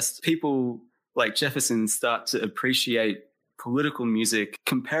at first, people like Jefferson start to appreciate political music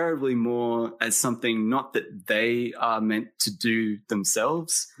comparably more as something not that they are meant to do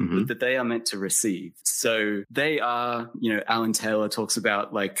themselves, but that they are meant to receive. So they are, Alan Taylor talks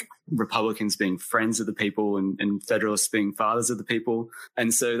about like Republicans being friends of the people and Federalists being fathers of the people.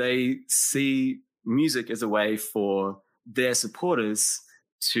 And so they see music as a way for their supporters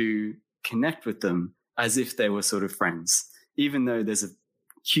to connect with them as if they were sort of friends, even though there's a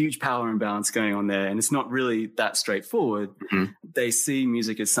huge power imbalance going on there and it's not really that straightforward. They see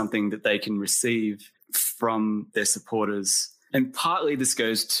music as something that they can receive from their supporters. And partly this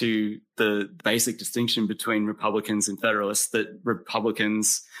goes to the basic distinction between Republicans and Federalists, that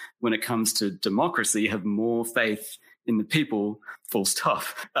Republicans, when it comes to democracy, have more faith in the people, full stop,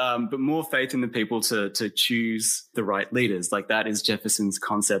 but more faith in the people to choose the right leaders. Like that is Jefferson's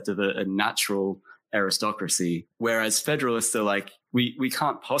concept of a natural aristocracy. Whereas Federalists are like, we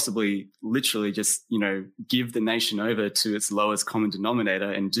can't possibly literally just, give the nation over to its lowest common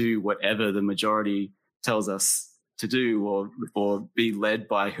denominator and do whatever the majority tells us to do or be led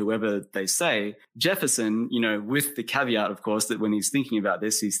by whoever they say. Jefferson, with the caveat, of course, that when he's thinking about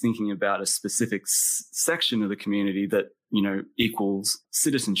this, he's thinking about a specific section of the community that, equals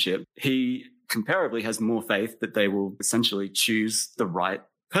citizenship. He comparably has more faith that they will essentially choose the right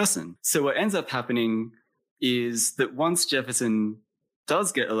person. So what ends up happening is that once Jefferson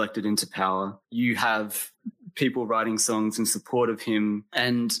does get elected into power, you have people writing songs in support of him.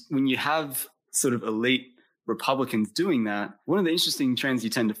 And when you have sort of elite Republicans doing that, one of the interesting trends you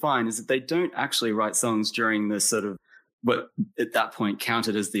tend to find is that they don't actually write songs during the sort of what at that point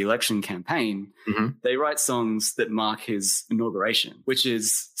counted as the election campaign. They write songs that mark his inauguration, which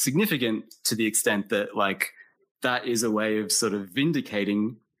is significant to the extent that like that is a way of sort of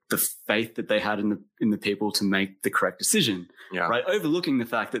vindicating the faith that they had in the people to make the correct decision, right? Overlooking the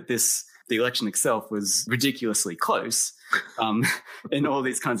fact that the election itself was ridiculously close, and all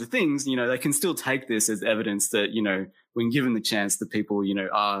these kinds of things, they can still take this as evidence that, when given the chance, the people,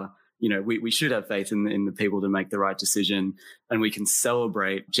 are we should have faith in the people to make the right decision, and we can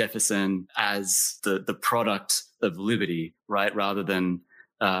celebrate Jefferson as the product of liberty, right? Rather than,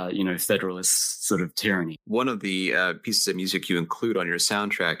 federalist sort of tyranny. One of the pieces of music you include on your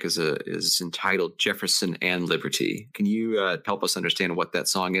soundtrack is entitled Jefferson and Liberty. Can you help us understand what that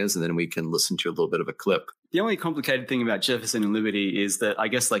song is? And then we can listen to a little bit of a clip. The only complicated thing about Jefferson and Liberty is that, I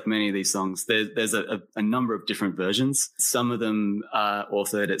guess like many of these songs, there's a number of different versions. Some of them are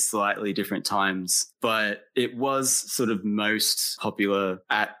authored at slightly different times, but it was sort of most popular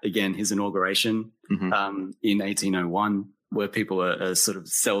at, again, his inauguration in 1801. Where people are sort of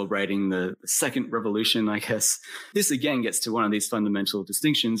celebrating the second revolution, I guess. This again gets to one of these fundamental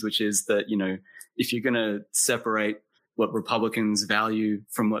distinctions, which is that, if you're going to separate what Republicans value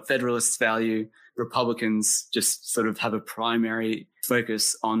from what Federalists value, Republicans just sort of have a primary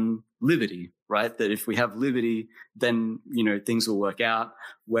focus on liberty, right? That if we have liberty, then, things will work out.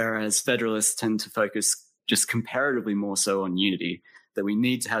 Whereas Federalists tend to focus just comparatively more so on unity, that we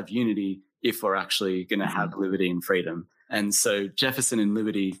need to have unity if we're actually going to have liberty and freedom. And so Jefferson and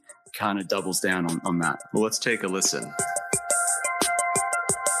Liberty kind of doubles down on that. Well, let's take a listen.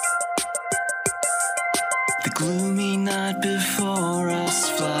 The gloomy night before us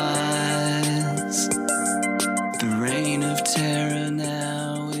flies. The reign of terror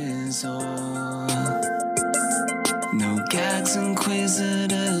now is o'er. No gags,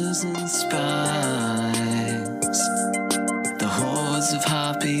 inquisitors, and spies. The hordes of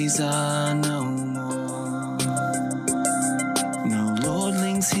harpies are no more. No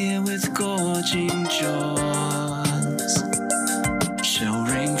lordlings here with gorging jaws shall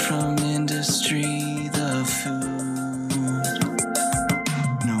wring from industry the food.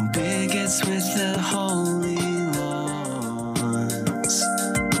 No bigots with their holy laws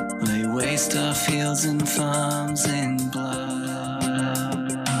lay waste our fields and farms in blood.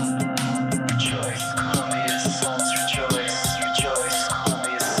 Rejoice, Columbia sons, rejoice, rejoice,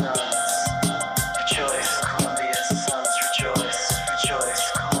 Columbia sons. Rejoice, Columbia sons, rejoice, rejoice,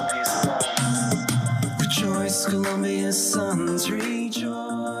 Columbia sons. Rejoice, Columbia sons,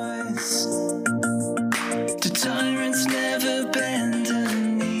 rejoice. To tyrants never bend a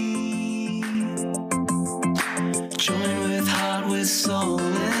knee. Join with heart, with soul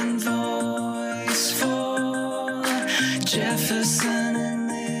and voice for Jefferson and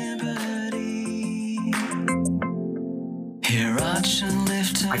liberty. Here arch and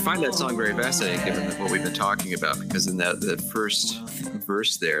lift. I find that song very fascinating, given what we've been talking about, because in that first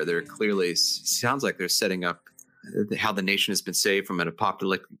verse there clearly sounds like they're setting up how the nation has been saved from an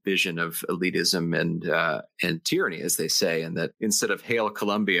apocalyptic vision of elitism and tyranny, as they say, and that instead of Hail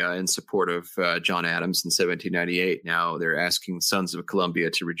Columbia in support of John Adams in 1798, now they're asking sons of Columbia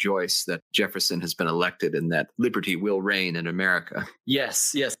to rejoice that Jefferson has been elected and that liberty will reign in America.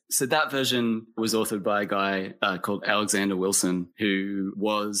 Yes. So that version was authored by a guy called Alexander Wilson, who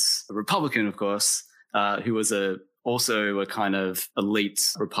was a Republican, of course, who was also a kind of elite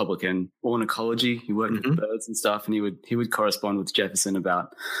Republican, ornithology. He worked with birds and stuff, and he would correspond with Jefferson about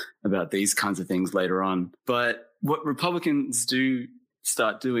these kinds of things later on. But what Republicans do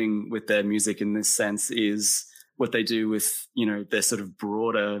start doing with their music in this sense is what they do with, their sort of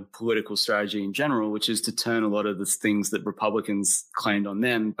broader political strategy in general, which is to turn a lot of the things that Republicans claimed on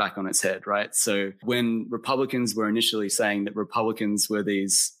them back on its head, right? So when Republicans were initially saying that Republicans were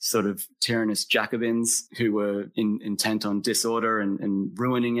these sort of tyrannous Jacobins who were intent on disorder and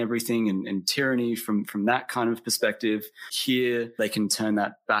ruining everything and tyranny from that kind of perspective, here they can turn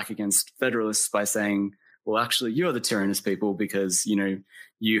that back against Federalists by saying, well, actually, you're the tyrannous people because,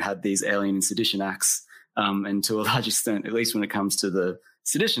 you had these Alien and Sedition Acts. And to a large extent, at least when it comes to the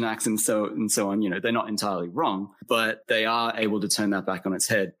Sedition Acts and so on, they're not entirely wrong, but they are able to turn that back on its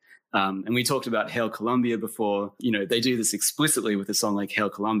head. And we talked about Hail Columbia before. They do this explicitly with a song like Hail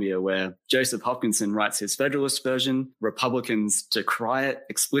Columbia, where Joseph Hopkinson writes his Federalist version. Republicans decry it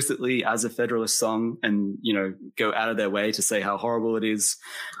explicitly as a Federalist song and, go out of their way to say how horrible it is,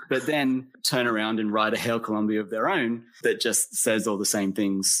 but then turn around and write a Hail Columbia of their own that just says all the same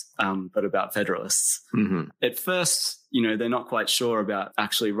things, but about Federalists. Mm-hmm. At first, they're not quite sure about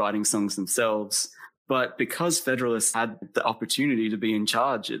actually writing songs themselves. But because Federalists had the opportunity to be in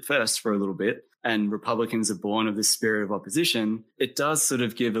charge at first for a little bit, and Republicans are born of this spirit of opposition, it does sort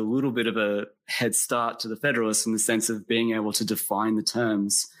of give a little bit of a head start to the Federalists in the sense of being able to define the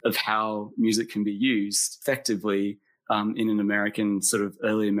terms of how music can be used effectively in an American, sort of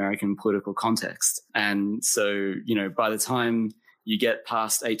early American political context. And so, by the time you get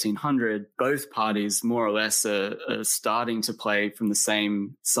past 1800, both parties more or less are starting to play from the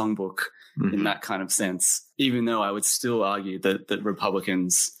same songbook in that kind of sense, even though I would still argue that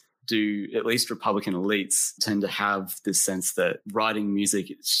Republicans do at least Republican elites tend to have this sense that writing music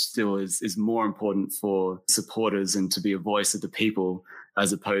still is more important for supporters and to be a voice of the people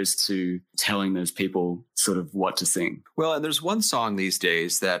as opposed to telling those people sort of what to sing. Well, and there's one song these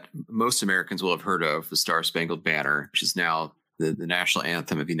days that most Americans will have heard of, the Star Spangled Banner, which is now the national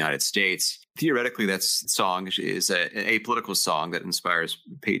anthem of the United States. Theoretically, that song is an apolitical song that inspires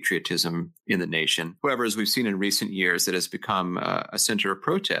patriotism in the nation. However, as we've seen in recent years, it has become a center of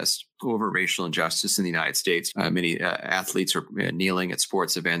protest over racial injustice in the United States. Many athletes are kneeling at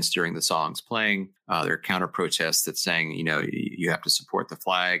sports events during the song's playing. There are counter protests that saying, you have to support the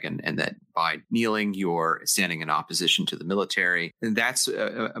flag and that by kneeling, you're standing in opposition to the military. And that's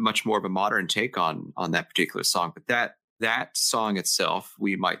a much more of a modern take on that particular song. But that song itself,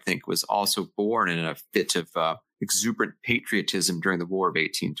 we might think, was also born in a fit of exuberant patriotism during the War of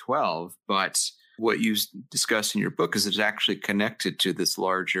 1812. But what you discuss in your book is it's actually connected to this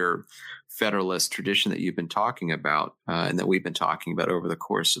larger Federalist tradition that you've been talking about and that we've been talking about over the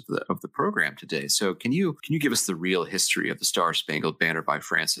course of the program today. So can you give us the real history of the Star Spangled Banner by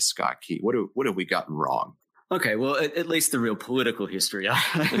Francis Scott Key? What have we gotten wrong? Okay, well, at least the real political history.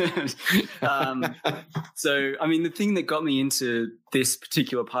 So, I mean, the thing that got me into this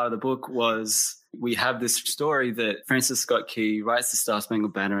particular part of the book was we have this story that Francis Scott Key writes the Star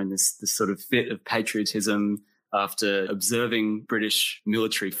Spangled Banner in this sort of fit of patriotism after observing British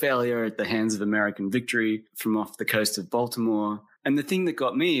military failure at the hands of American victory from off the coast of Baltimore. And the thing that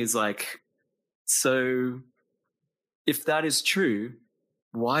got me is like, so if that is true,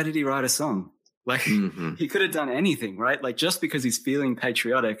 why did he write a song? Like, he could have done anything, right? Like, just because he's feeling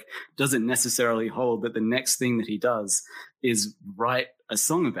patriotic doesn't necessarily hold that the next thing that he does is write a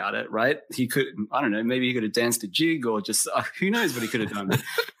song about it, right? He could, I don't know, maybe he could have danced a jig or just, who knows what he could have done.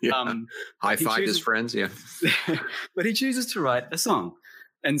 High-fived his friends, yeah. But he chooses to write a song.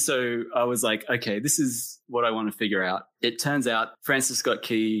 And so I was like, okay, this is what I want to figure out. It turns out Francis Scott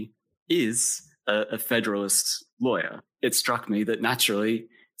Key is a Federalist lawyer. It struck me that naturally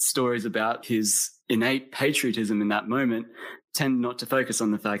stories about his innate patriotism in that moment tend not to focus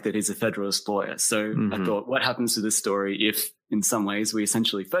on the fact that he's a Federalist lawyer. So I thought, what happens to this story if in some ways we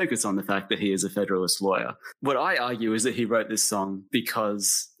essentially focus on the fact that he is a Federalist lawyer? What I argue is that he wrote this song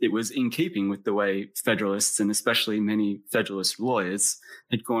because it was in keeping with the way Federalists, and especially many Federalist lawyers,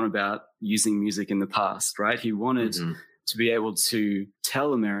 had gone about using music in the past, right? He wanted to be able to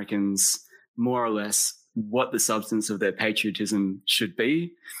tell Americans more or less what the substance of their patriotism should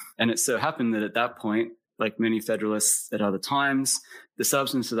be. And it so happened that at that point, like many Federalists at other times, the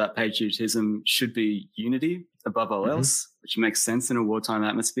substance of that patriotism should be unity above all else, which makes sense in a wartime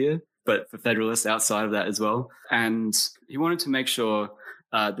atmosphere, but for Federalists outside of that as well. And he wanted to make sure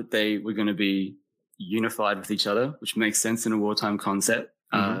that they were going to be unified with each other, which makes sense in a wartime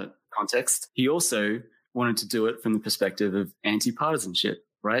context. He also wanted to do it from the perspective of anti-partisanship,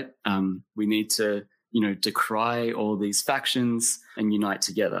 right? We need to decry all these factions and unite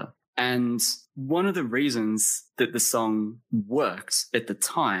together. And one of the reasons that the song worked at the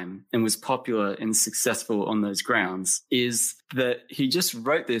time and was popular and successful on those grounds is that he just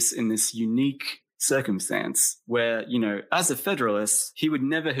wrote this in this unique circumstance where, as a Federalist, he would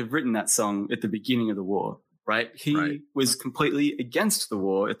never have written that song at the beginning of the war, right? He was completely against the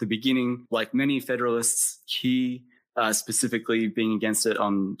war at the beginning, like many Federalists, he specifically being against it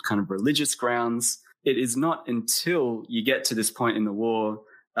on kind of religious grounds. It is not until you get to this point in the war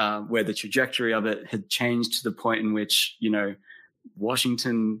where the trajectory of it had changed to the point in which,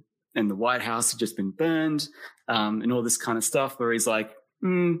 Washington and the White House had just been burned and all this kind of stuff, where he's like,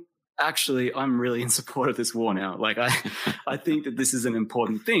 actually, I'm really in support of this war now. Like, I think that this is an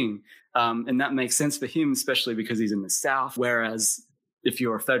important thing. And that makes sense for him, especially because he's in the South. Whereas if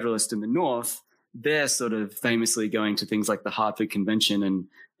you're a Federalist in the North, they're sort of famously going to things like the Hartford Convention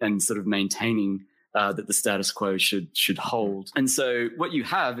and sort of maintaining that the status quo should hold. And so what you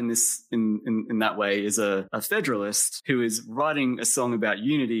have in this in that way is a Federalist who is writing a song about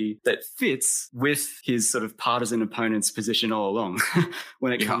unity that fits with his sort of partisan opponent's position all along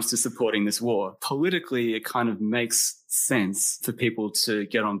when it comes to supporting this war. Politically, it kind of makes sense for people to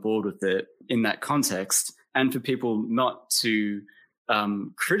get on board with it in that context, and for people not to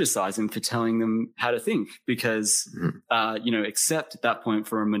criticize him for telling them how to think, because, except at that point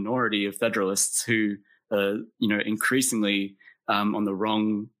for a minority of Federalists who, increasingly on the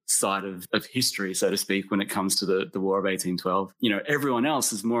wrong side of history, so to speak, when it comes to the War of 1812, everyone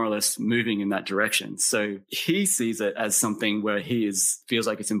else is more or less moving in that direction. So he sees it as something where feels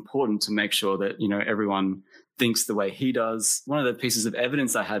like it's important to make sure that, everyone thinks the way he does. One of the pieces of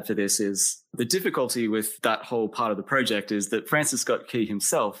evidence I had for this is the difficulty with that whole part of the project is that Francis Scott Key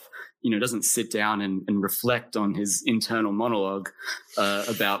himself, doesn't sit down and reflect on his internal monologue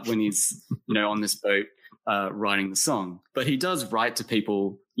about when he's, on this boat writing the song. But he does write to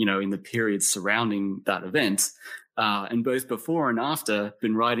people, in the period surrounding that event. And both before and after,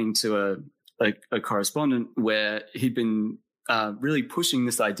 been writing to a correspondent where he'd been really pushing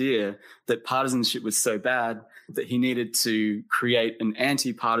this idea that partisanship was so bad that he needed to create an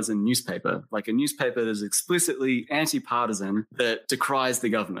anti-partisan newspaper, like a newspaper that's explicitly anti-partisan that decries the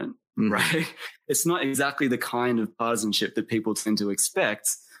government, right? It's not exactly the kind of partisanship that people tend to expect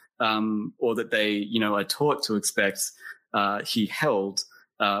or that they, are taught to expect he held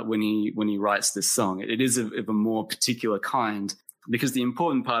when he writes this song. It is of a more particular kind, because the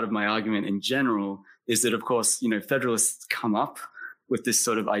important part of my argument in general is that, of course, Federalists come up with this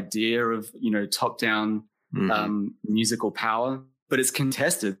sort of idea of, top-down musical power, but it's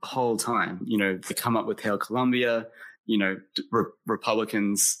contested the whole time. They come up with Hail Columbia,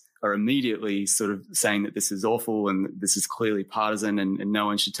 Republicans are immediately sort of saying that this is awful and this is clearly partisan and no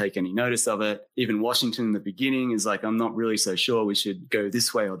one should take any notice of it. Even Washington in the beginning is like, I'm not really so sure we should go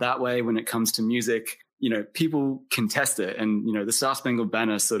this way or that way when it comes to music. People contest it. And, the Star-Spangled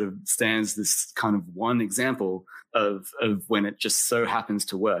Banner sort of stands this kind of one example of when it just so happens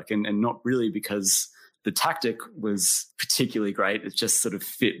to work, and not really because the tactic was particularly great. It just sort of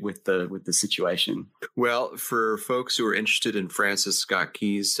fit with the situation. Well, for folks who are interested in Francis Scott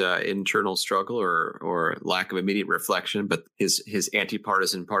Key's internal struggle or lack of immediate reflection, but his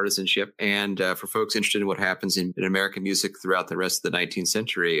anti-partisan partisanship, and for folks interested in what happens in American music throughout the rest of the 19th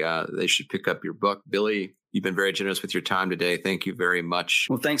century, they should pick up your book. Billy, you've been very generous with your time today. Thank you very much.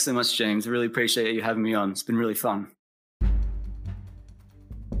 Well, thanks so much, James. I really appreciate you having me on. It's been really fun.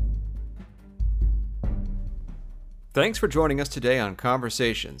 Thanks for joining us today on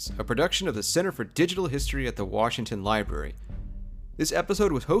Conversations, a production of the Center for Digital History at the Washington Library. This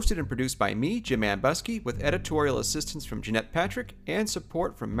episode was hosted and produced by me, Jim Ambuske, with editorial assistance from Jeanette Patrick and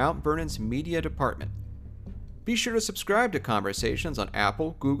support from Mount Vernon's Media Department. Be sure to subscribe to Conversations on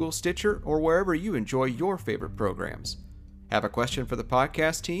Apple, Google, Stitcher, or wherever you enjoy your favorite programs. Have a question for the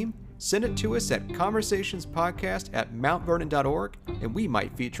podcast team? Send it to us at conversationspodcast@mountvernon.org, and we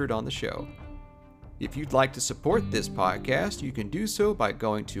might feature it on the show. If you'd like to support this podcast, you can do so by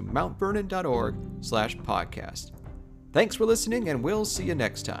going to mountvernon.org/podcast. Thanks for listening, and we'll see you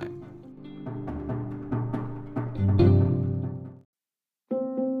next time.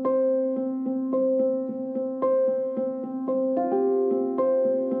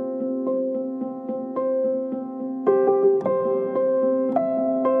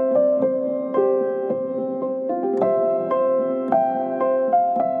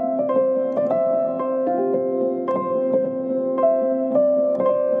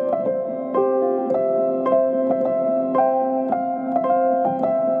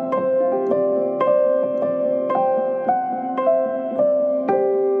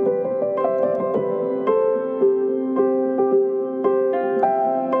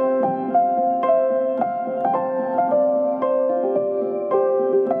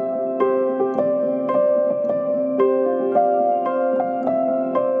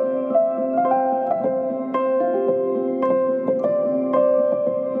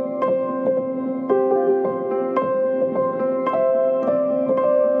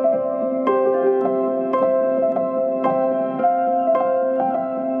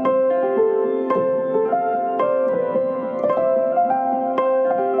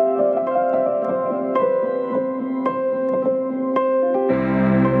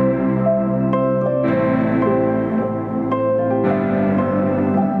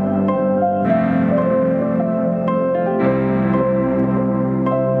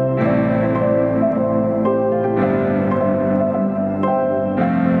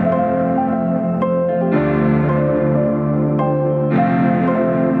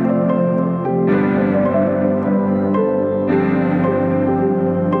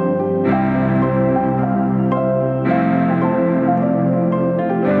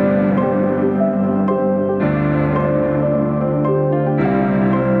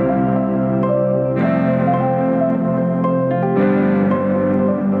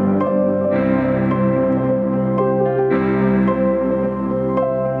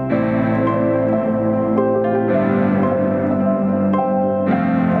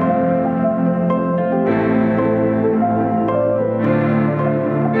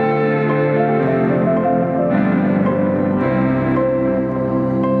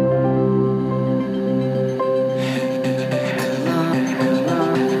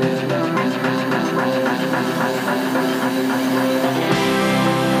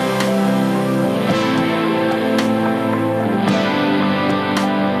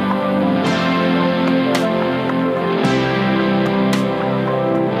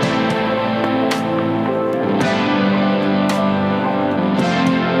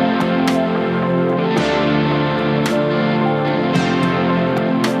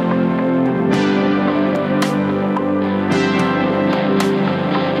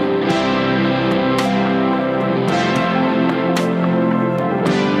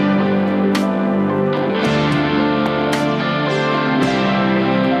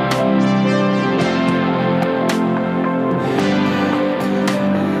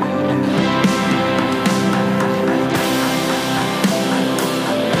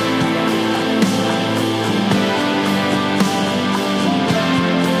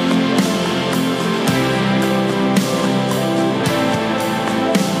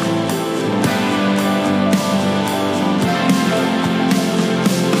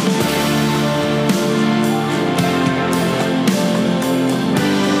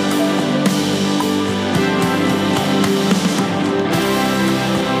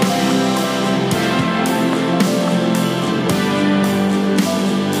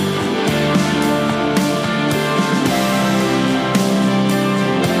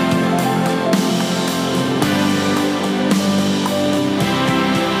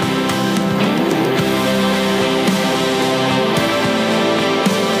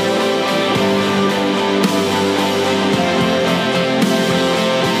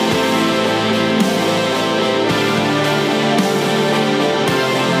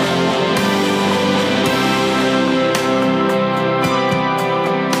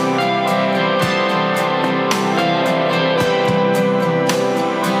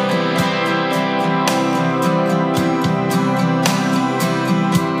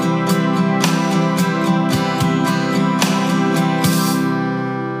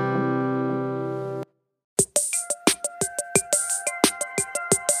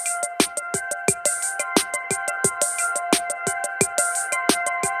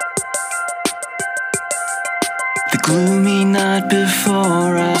 gloomy night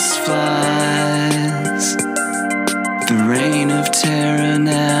before us flies. The reign of terror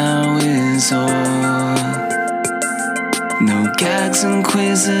now is o'er. No gags,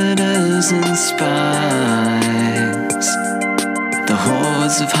 inquisitors and spies. The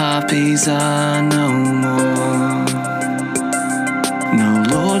hordes of harpies are no more. No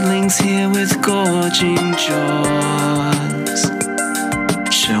lordlings here with gorging jaws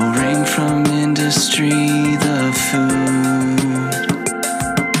shall wring from industry the food.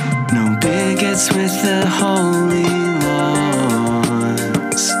 No bigots with their holy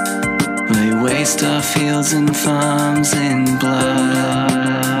laws lay waste our fields and farms in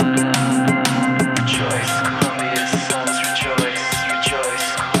blood. Rejoice, Columbia's sons, rejoice, rejoice,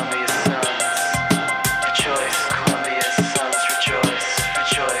 Columbia's sons. Rejoice, Columbia's sons, rejoice,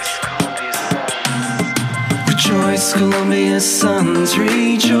 rejoice, Columbia's sons. Rejoice, Columbia's sons,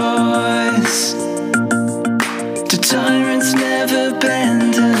 rejoice. To tyrants never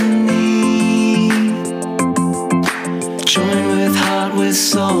bend a knee. Join with heart, with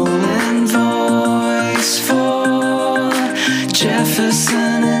soul and voice for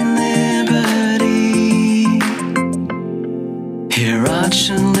Jefferson and liberty. Here arch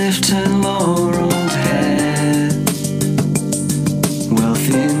and lift her laureled head. Wealth,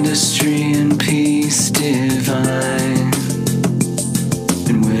 industry and peace divine.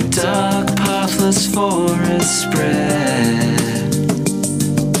 And where dark pathless forests spread,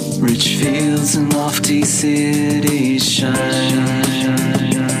 rich fields and lofty cities shine.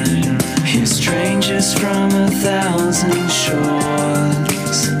 Here strangers from 1,000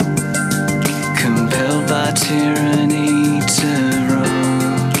 shores, compelled by tyranny to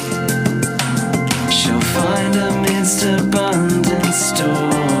roam, shall find amidst abundant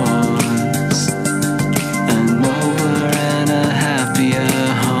stores a nobler and a happier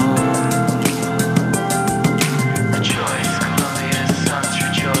home. Rejoice, Columbia's sons,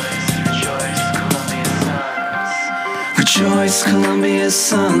 rejoice, rejoice, Columbia's sons. Rejoice, Columbia's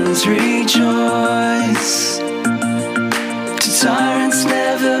sons, rejoice. To tyrants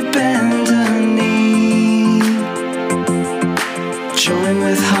never bend a knee. Join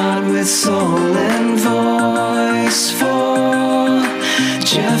with heart, with soul and voice for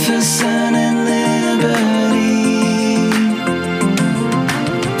Jefferson and liberty.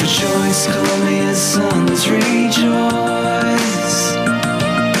 Rejoice, Columbia's sons, rejoice.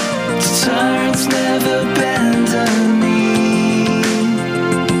 To tyrants never bend a knee.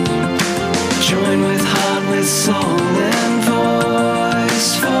 Join with heart, with soul